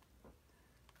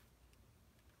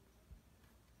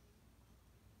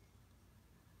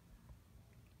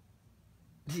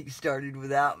 You started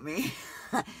without me.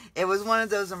 It was one of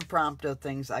those impromptu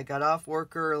things. I got off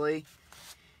work early,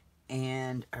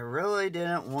 and I really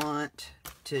didn't want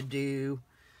to do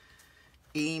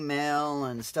email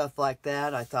and stuff like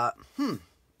that. I thought,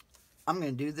 I'm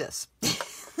going to do this.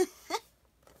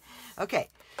 Okay,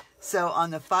 so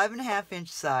on the 5.5 inch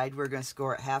side, we're going to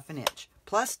score at 1/2 inch.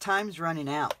 Plus, time's running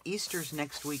out. Easter's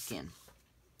next weekend.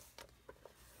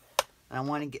 And I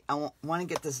want to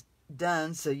get this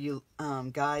done so you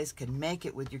guys can make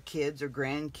it with your kids or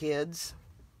grandkids.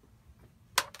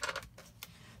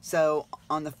 So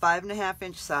on the 5.5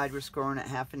 inch side, we're scoring at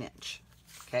 1/2 inch.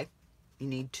 Okay, you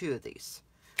need 2 of these.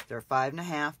 They're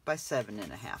 5.5 by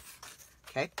 7.5.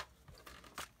 Okay.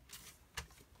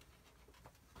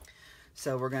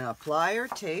 So we're going to apply our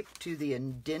tape to the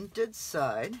indented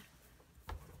side.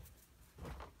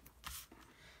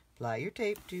 Apply your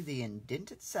tape to the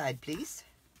indented side, please.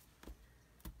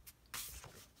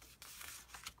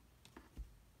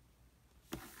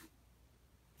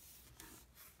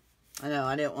 I know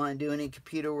I didn't want to do any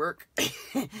computer work.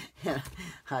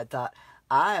 I thought,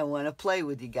 I want to play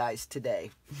with you guys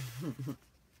today.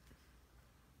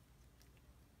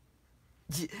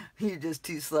 You're just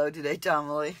too slow today,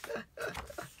 Tommy.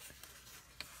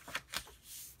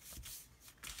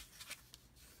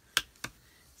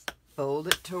 Fold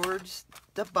it towards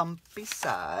the bumpy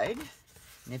side.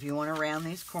 And if you want to round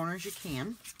these corners, you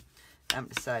can. I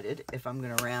haven't decided if I'm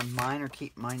going to round mine or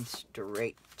keep mine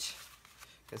straight.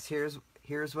 Because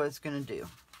here's what it's going to do.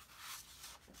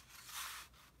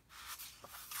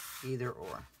 Either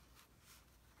or.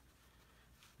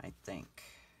 I think.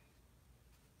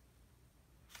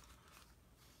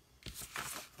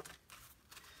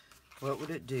 What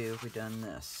would it do if we done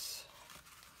this?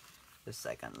 Just a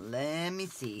second. Let me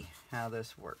see how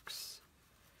this works.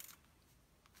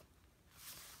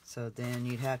 So then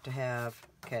you'd have to have,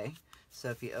 okay, so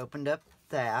if you opened up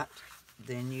that,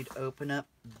 then you'd open up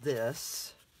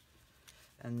this,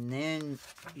 and then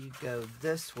you'd go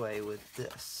this way with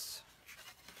this.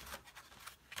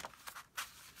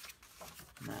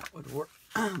 And that would work.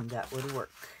 That would work.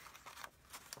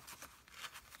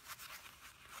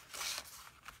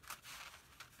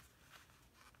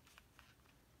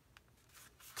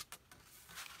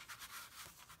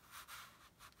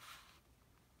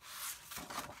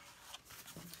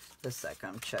 Just a second,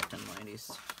 I'm checking,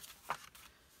 ladies.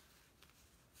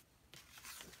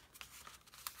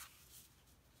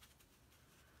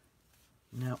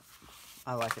 Nope,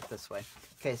 I like it this way.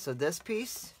 Okay, so this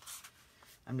piece,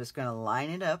 I'm just going to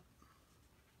line it up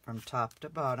from top to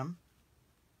bottom.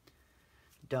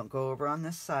 Don't go over on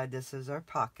this side. This is our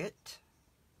pocket.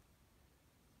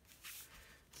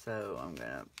 So I'm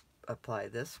going to apply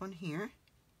this one here.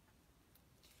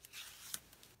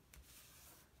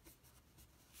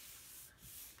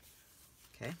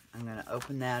 Okay, I'm going to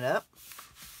open that up.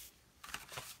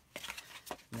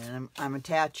 And then I'm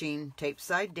attaching tape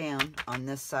side down on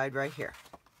this side right here.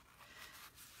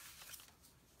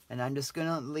 And I'm just going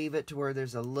to leave it to where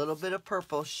there's a little bit of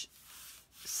purple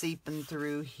seeping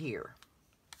through here.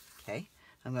 Okay,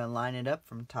 I'm going to line it up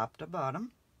from top to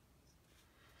bottom.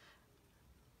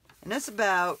 And that's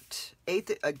about a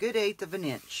good 1/8 of an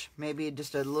inch, maybe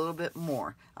just a little bit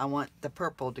more. I want the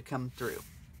purple to come through.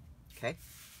 Okay.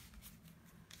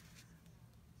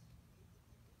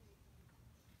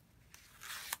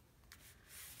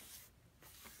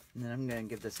 And then I'm going to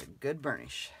give this a good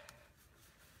burnish.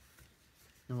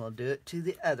 And we'll do it to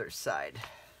the other side.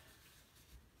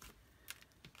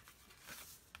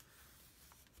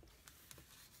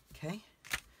 Okay.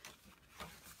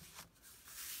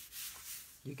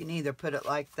 You can either put it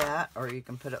like that or you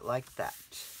can put it like that.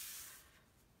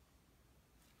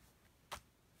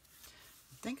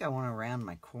 I think I want to round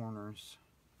my corners.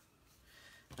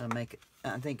 I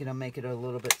think it'll make it a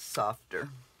little bit softer.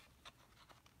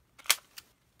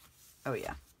 Oh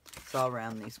yeah, so I'll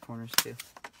round these corners too.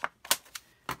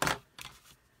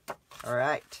 All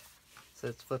right, so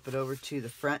let's flip it over to the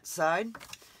front side.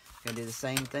 Gonna do the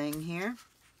same thing here.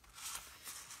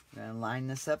 I'm gonna line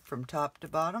this up from top to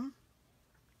bottom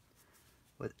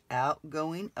without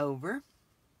going over.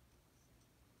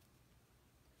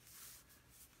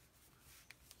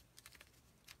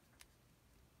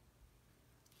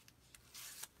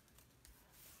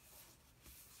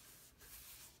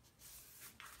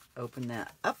 Open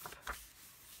that up.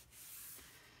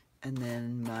 And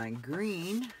then my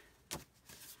green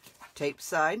tape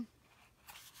side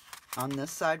on this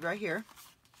side right here.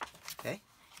 Okay.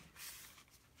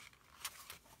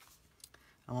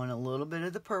 I want a little bit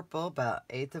of the purple, about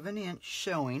 1/8 of an inch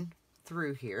showing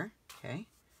through here. Okay.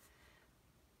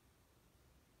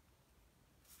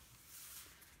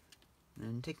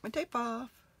 Then take my tape off.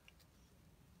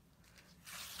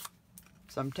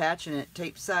 So I'm attaching it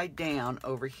tape side down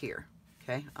over here,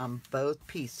 okay, on both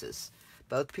pieces.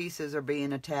 Both pieces are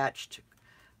being attached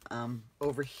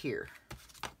over here.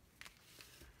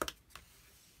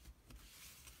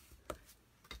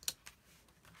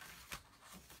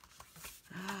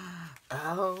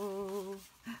 Oh,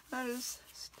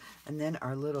 and then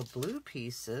our little blue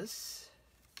pieces.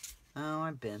 Oh,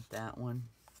 I bent that one.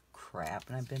 Crap,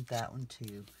 and I bent that one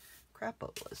too.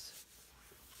 Crapolas.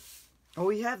 Oh,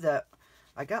 we have that.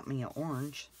 I got me an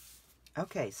orange.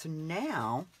 Okay, so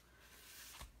now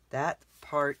that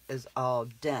part is all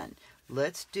done.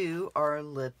 Let's do our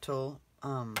little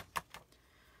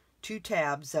 2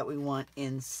 tabs that we want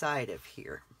inside of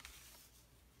here.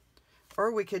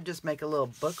 Or we could just make a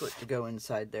little booklet to go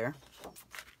inside there.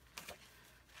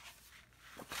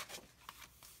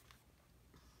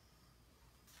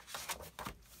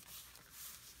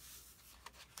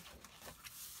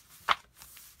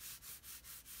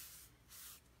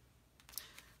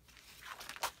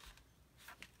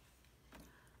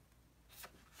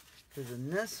 Because in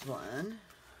this one,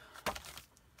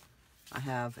 I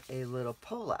have a little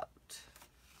pull-out.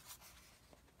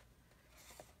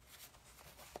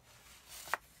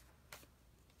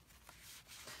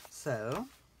 So,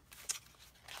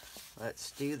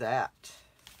 let's do that.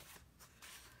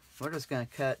 We're just going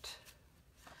to cut,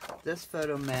 this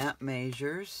photo mat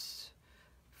measures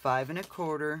 5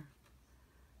 1/4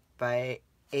 by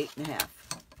 8 1/2.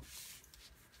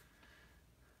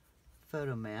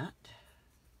 Photo mat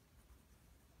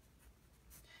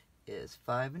is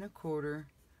 5 1/4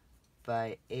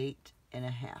 by 8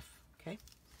 1/2. Okay.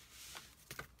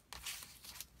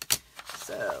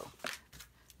 So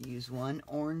use 1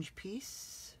 orange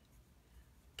piece,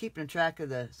 keeping track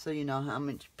of so you know how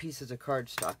many pieces of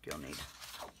cardstock you'll need.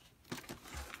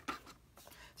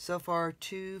 So far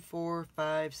 2, 4,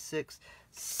 5, 6,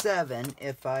 7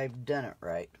 if I've done it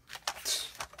right.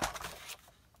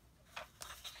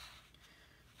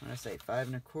 When I say 5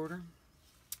 1/4.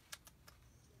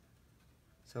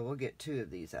 So we'll get 2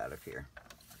 of these out of here.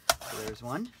 So there's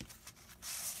 1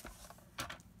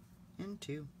 and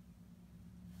 2.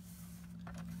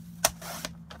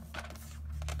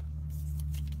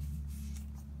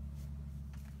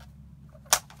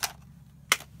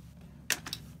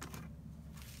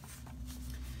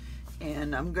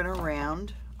 And I'm going to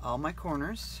round all my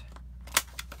corners.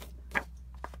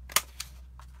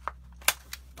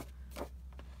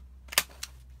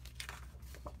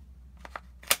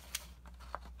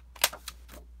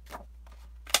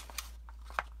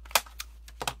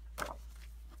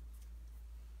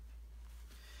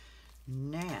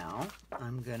 Now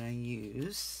I'm going to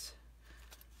use,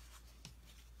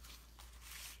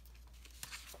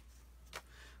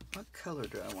 what color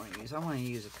do I want to use? I want to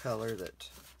use a color that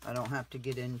I don't have to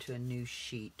get into a new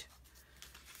sheet.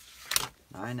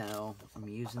 I know, I'm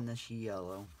using this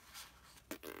yellow.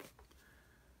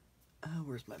 Oh,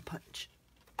 where's my punch?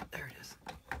 There it is.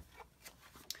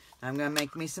 I'm going to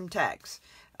make me some tags.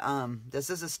 This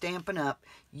is a Stampin' Up.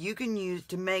 You can use,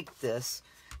 to make this,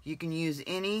 you can use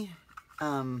any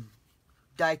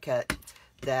die cut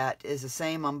that is the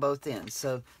same on both ends.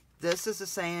 So this is the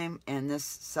same and this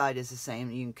side is the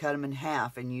same. You can cut them in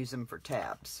half and use them for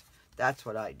tabs. That's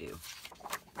what I do.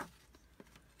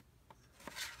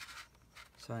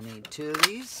 So I need 2 of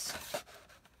these.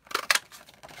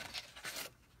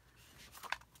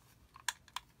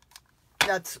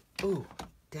 That's, ooh,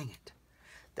 dang it.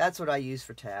 That's what I use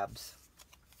for tabs.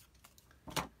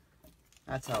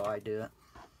 That's how I do it.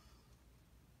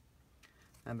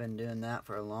 I've been doing that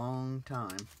for a long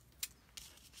time.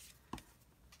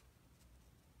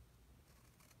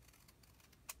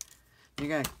 You're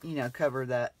going to, you know, cover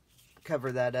that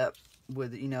up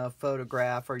with, you know, a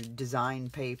photograph or design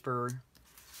paper.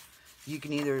 You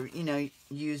can either, you know,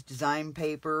 use design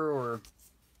paper or,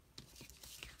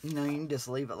 you know, you can just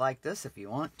leave it like this if you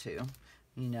want to.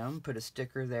 You know, put a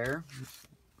sticker there.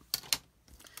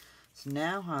 So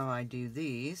now how I do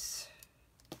these,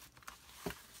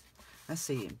 let's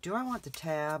see, do I want the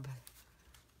tab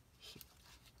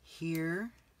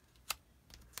here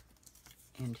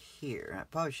and here? I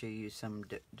probably should use some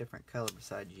different color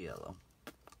besides yellow.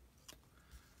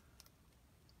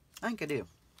 I think I do.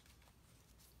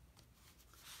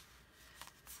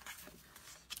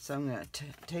 So I'm going to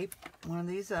tape one of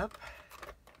these up.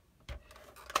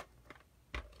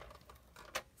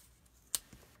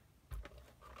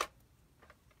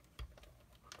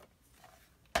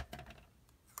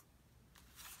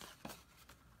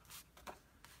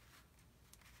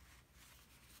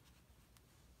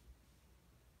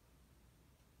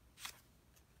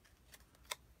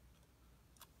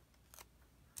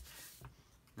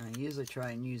 I usually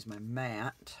try and use my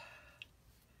mat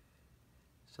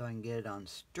so I can get it on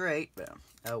straight, but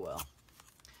oh well.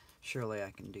 Surely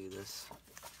I can do this.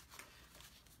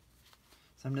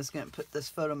 So I'm just going to put this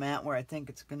photo mat where I think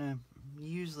it's going to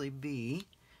usually be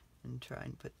and try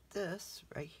and put this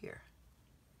right here.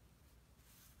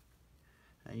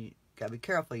 Now you gotta be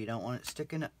careful. You don't want it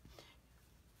sticking up.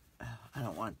 Oh, I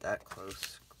don't want it that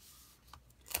close.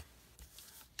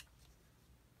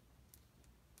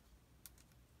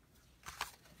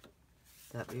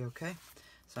 That be okay?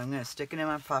 So I'm going to stick it in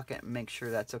my pocket and make sure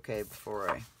that's okay before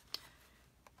I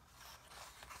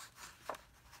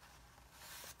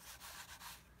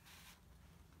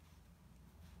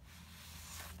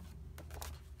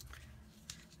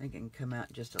can come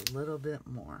out just a little bit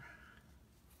more.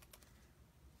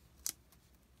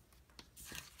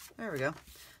 There we go.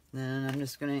 Then I'm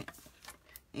just going to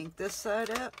ink this side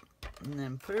up and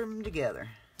then put them together.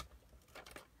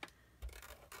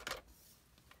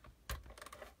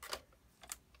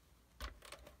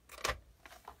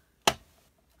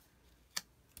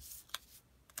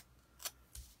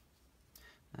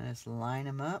 I just line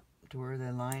them up to where they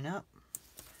line up.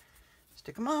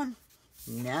 Stick them on.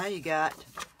 Now you got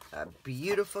a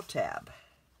beautiful tab.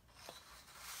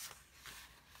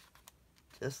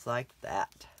 Just like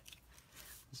that.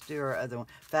 Let's do our other one.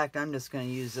 In fact, I'm just going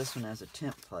to use this one as a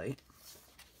template,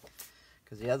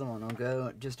 because the other one will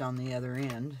go just on the other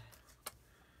end.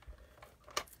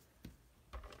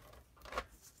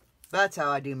 That's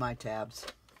how I do my tabs.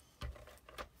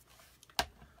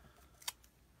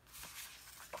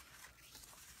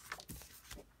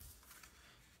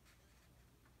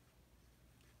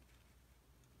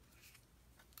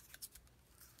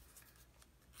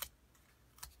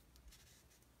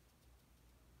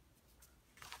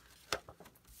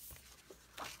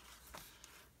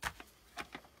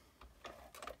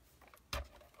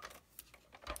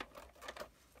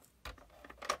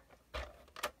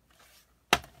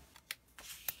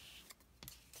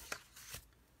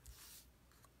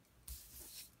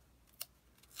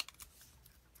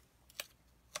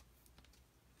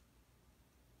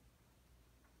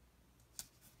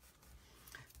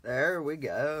 There we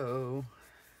go.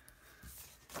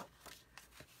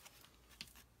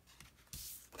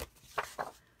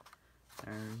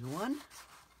 There's one.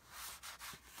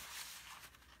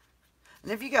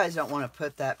 And if you guys don't want to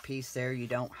put that piece there, you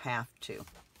don't have to.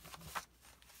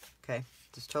 Okay,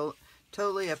 just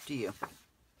totally up to you.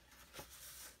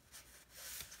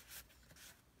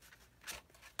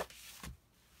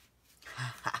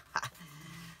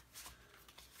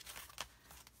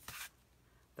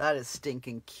 That is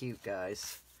stinking cute,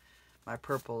 guys. My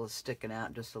purple is sticking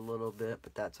out just a little bit,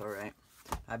 but that's all right.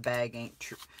 My bag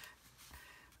ain't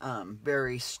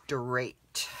very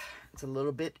straight. It's a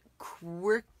little bit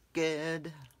crooked.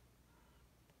 It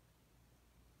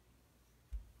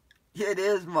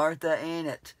is, Martha, ain't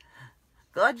it?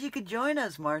 Glad you could join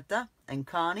us, Martha. And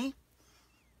Connie?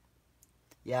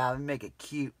 Yeah, I'll make it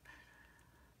cute.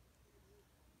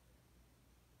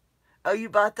 Oh, you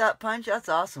bought that punch? That's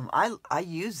awesome. I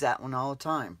use that one all the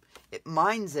time.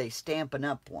 Mine's a Stampin'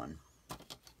 Up one.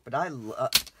 But I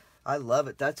love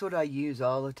it. That's what I use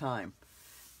all the time.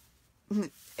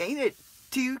 Ain't it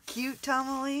too cute,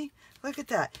 Tomalee? Look at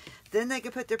that. Then they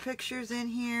can put their pictures in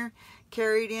here,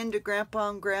 carry it in to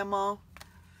Grandpa and Grandma,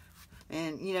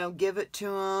 and, you know, give it to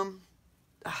them.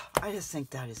 Oh, I just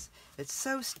think it's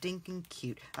so stinking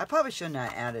cute. I probably shouldn't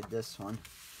have added this one.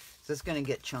 So it's going to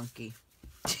get chunky.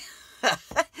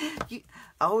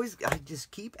 I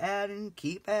just keep adding.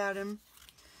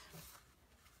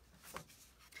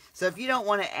 So if you don't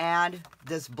want to add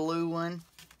this blue one,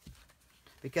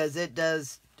 because it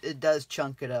does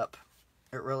chunk it up.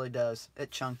 It really does.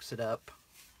 It chunks it up.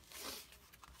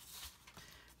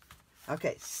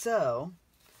 Okay, so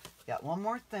got one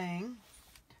more thing.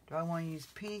 Do I want to use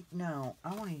pink? No,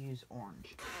 I want to use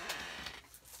orange.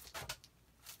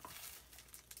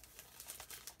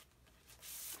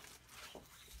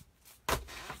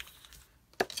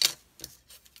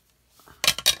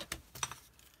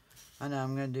 I know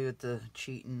I'm going to do it the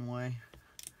cheating way.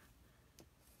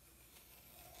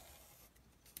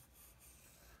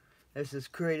 This is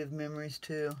Creative Memories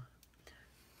too.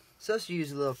 Supposed to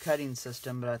use a little cutting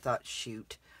system, but I thought,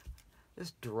 shoot,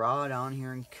 just draw it on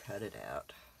here and cut it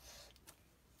out.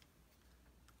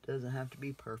 Doesn't have to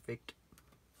be perfect.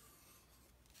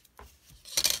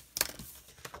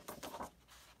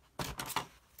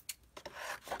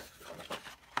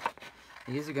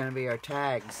 These are going to be our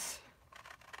tags.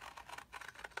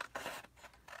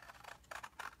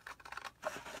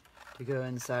 To go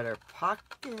inside our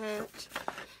pocket.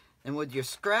 And with your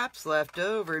scraps left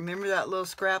over, remember that little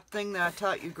scrap thing that I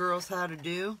taught you girls how to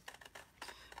do?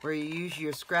 Where you use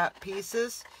your scrap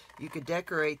pieces? You could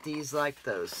decorate these like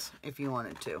those if you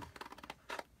wanted to.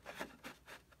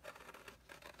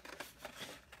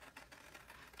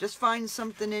 Just find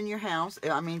something in your house.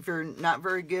 I mean, if you're not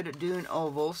very good at doing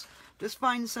ovals, just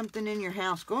find something in your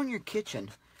house. Go in your kitchen.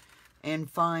 and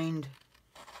find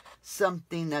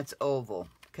something that's oval,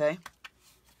 okay?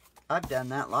 I've done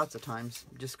that lots of times.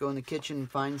 Just go in the kitchen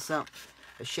and find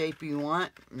a shape you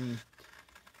want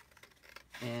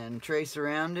and trace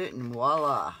around it, and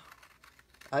voila.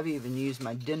 I've even used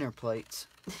my dinner plates.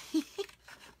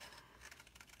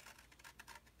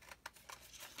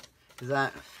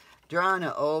 Because drawing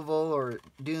an oval or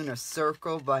doing a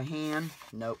circle by hand,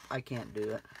 nope, I can't do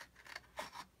it.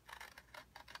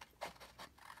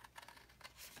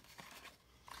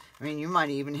 I mean, you might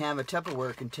even have a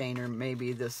Tupperware container,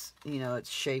 maybe this, you know,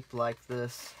 it's shaped like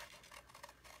this.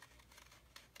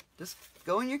 Just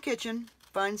go in your kitchen,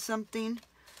 find something,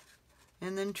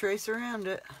 and then trace around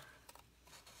it.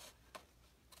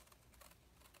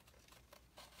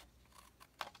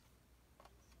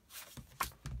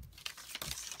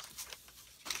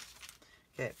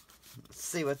 Okay, let's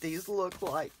see what these look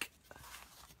like.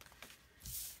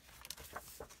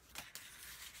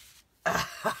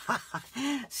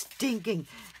 Stinking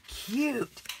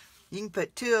cute. You can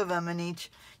put 2 of them in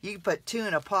each. You can put 2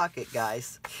 in a pocket,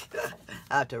 guys.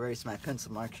 I have to erase my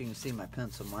pencil marks. You can see my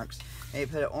pencil marks.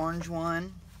 Maybe put an orange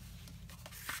one.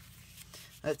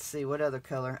 Let's see, what other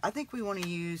color? I think we want to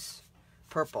use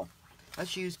purple.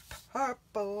 Let's use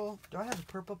purple. Do I have a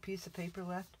purple piece of paper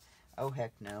left? Oh,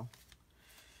 heck no.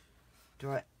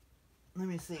 Let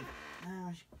me see.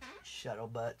 Oh, shuttle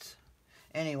butts.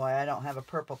 Anyway, I don't have a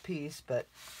purple piece, but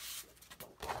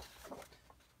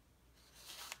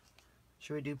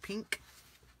should we do pink?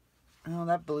 Oh,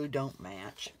 that blue don't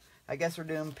match. I guess we're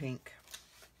doing pink.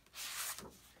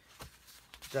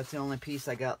 That's the only piece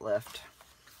I got left.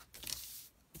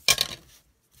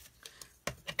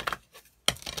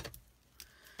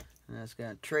 And I'm just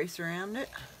going to trace around it.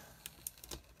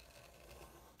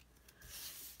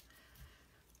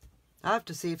 I'll have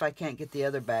to see if I can't get the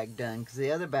other bag done, because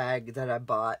the other bag that I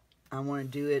bought, I want to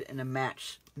do it in a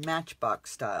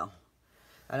matchbox style.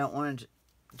 I don't want it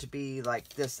to be like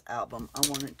this album. I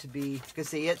want it to be, because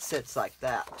see, it sits like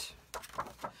that.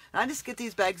 And I just get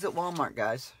these bags at Walmart,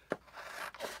 guys.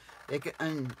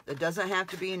 And it doesn't have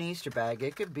to be an Easter bag.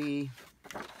 It could be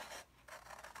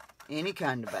any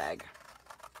kind of bag.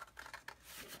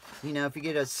 You know, if you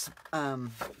get a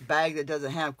bag that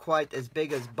doesn't have quite as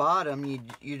big as bottom,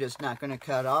 you're just not going to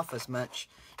cut off as much.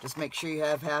 Just make sure you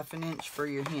have 1/2 inch for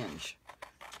your hinge.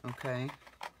 Okay?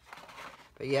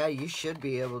 But yeah, you should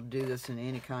be able to do this in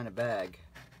any kind of bag.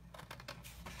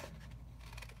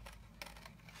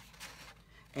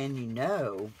 And you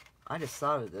know, I just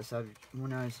thought of this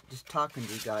when I was just talking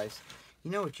to you guys.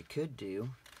 You know what you could do?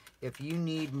 If you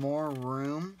need more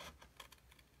room,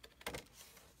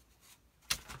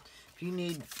 if you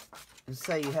need, let's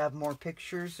say you have more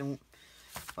pictures and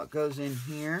what goes in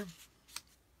here.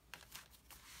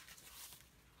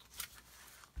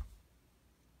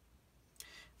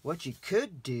 What you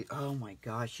could do, oh my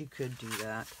gosh, you could do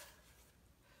that.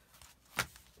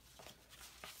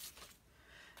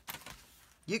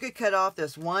 You could cut off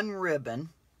this one ribbon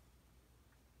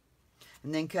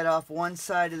and then cut off one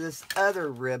side of this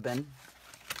other ribbon,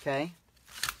 okay?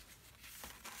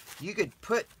 You could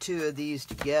put 2 of these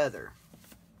together.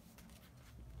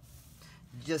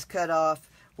 Just cut off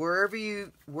wherever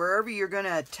you're going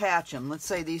to attach them. Let's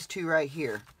say these 2 right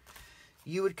here.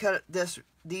 You would cut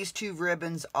these 2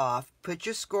 ribbons off. Put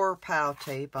your score pal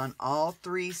tape on all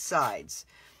 3 sides.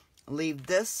 Leave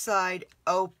this side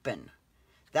open.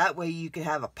 That way you could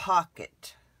have a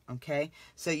pocket. Okay?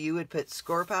 So you would put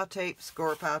score pal tape,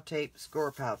 score pal tape,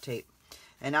 score pal tape.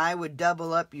 And I would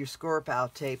double up your score pal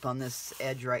tape on this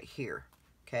edge right here.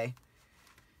 Okay?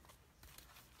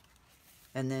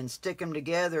 And then stick them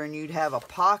together and you'd have a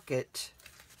pocket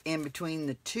in between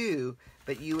the 2,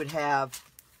 but you would have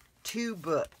 2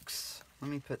 books. Let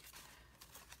me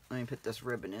put this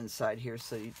ribbon inside here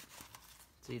so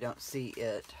you don't see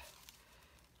it.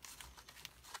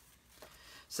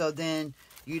 So then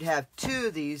you'd have 2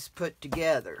 of these put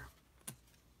together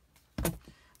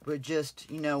with just,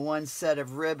 you know, one set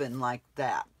of ribbon like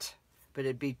that. But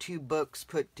it'd be 2 books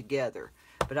put together.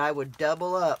 But I would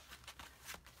double up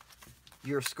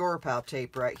your score pal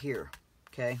tape right here.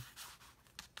 Okay?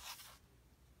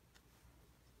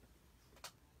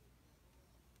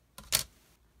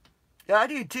 I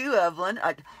do too, Evelyn.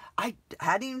 I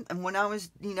hadn't, and when I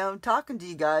was, you know, talking to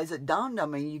you guys, it dawned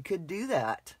on me you could do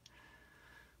that.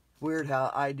 Weird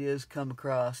how ideas come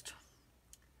across.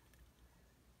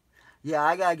 Yeah,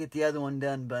 I gotta get the other one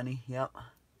done, Bunny. Yep.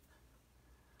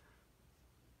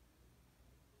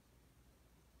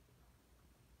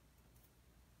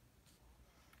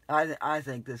 I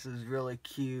think this is really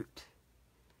cute.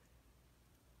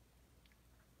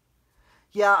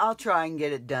 Yeah, I'll try and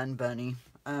get it done, Bunny.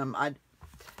 I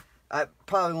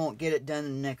probably won't get it done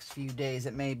in the next few days.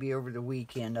 It may be over the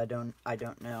weekend. I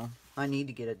don't know. I need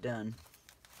to get it done.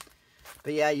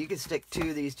 But yeah, you could stick 2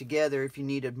 of these together if you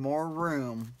needed more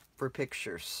room for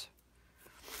pictures.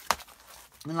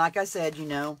 And like I said, you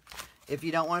know, if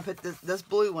you don't want to put this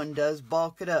blue one does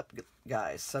bulk it up,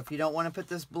 guys. So if you don't want to put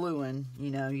this blue one,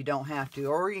 you know, you don't have to.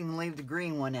 Or you can leave the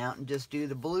green one out and just do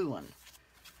the blue one.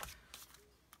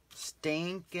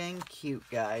 Stinking cute,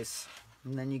 guys.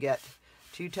 And then you got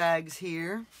 2 tags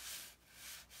here.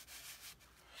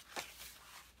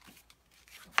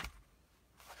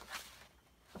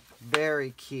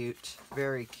 Very cute.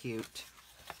 Very cute.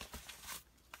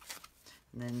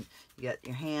 And then you got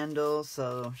your handle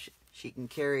so she can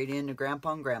carry it in to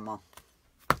Grandpa and Grandma.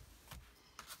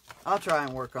 I'll try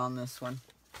and work on this one.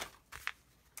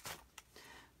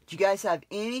 Do you guys have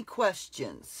any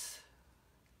questions?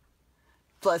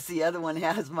 Plus the other one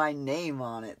has my name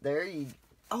on it. There you go.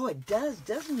 Oh, it does,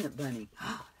 doesn't it, Bunny?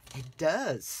 It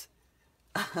does.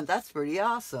 That's pretty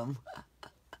awesome.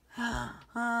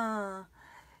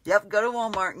 Yep, go to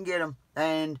Walmart and get them.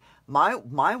 And my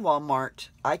Walmart,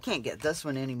 I can't get this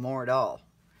one anymore at all.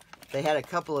 They had a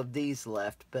couple of these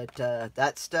left, but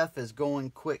that stuff is going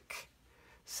quick.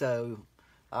 So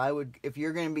I would, if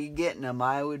you're going to be getting them,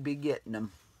 I would be getting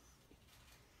them.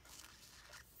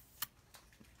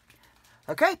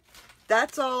 Okay,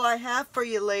 that's all I have for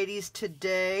you ladies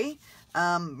today.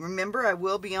 Remember, I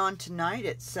will be on tonight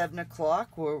at 7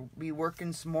 o'clock. We'll be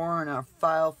working some more on our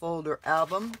file folder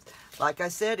album. Like I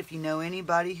said, if you know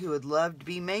anybody who would love to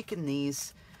be making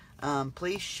these,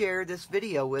 please share this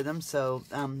video with them so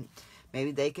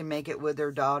maybe they can make it with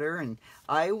their daughter. And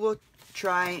I will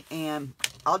try and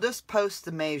I'll just post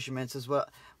the measurements is what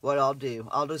I'll do.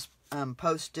 I'll just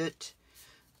post it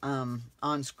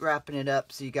on Scrapping It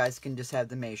Up so you guys can just have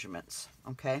the measurements.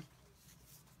 Okay?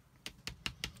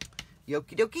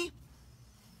 Yokie dokie.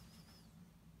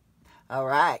 All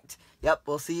right. Yep,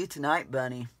 we'll see you tonight,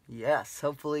 Bunny. Yes,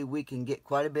 hopefully we can get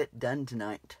quite a bit done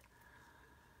tonight.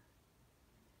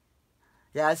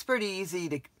 Yeah, it's pretty easy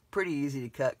to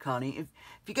cut, Connie. If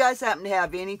you guys happen to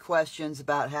have any questions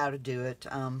about how to do it,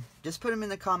 just put them in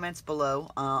the comments below.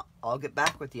 I'll get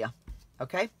back with you.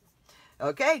 Okay?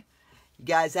 Okay. You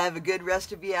guys have a good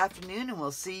rest of your afternoon, and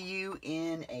we'll see you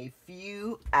in a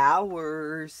few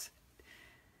hours.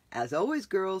 As always,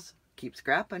 girls, keep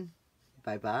scrapping.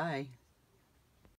 Bye-bye.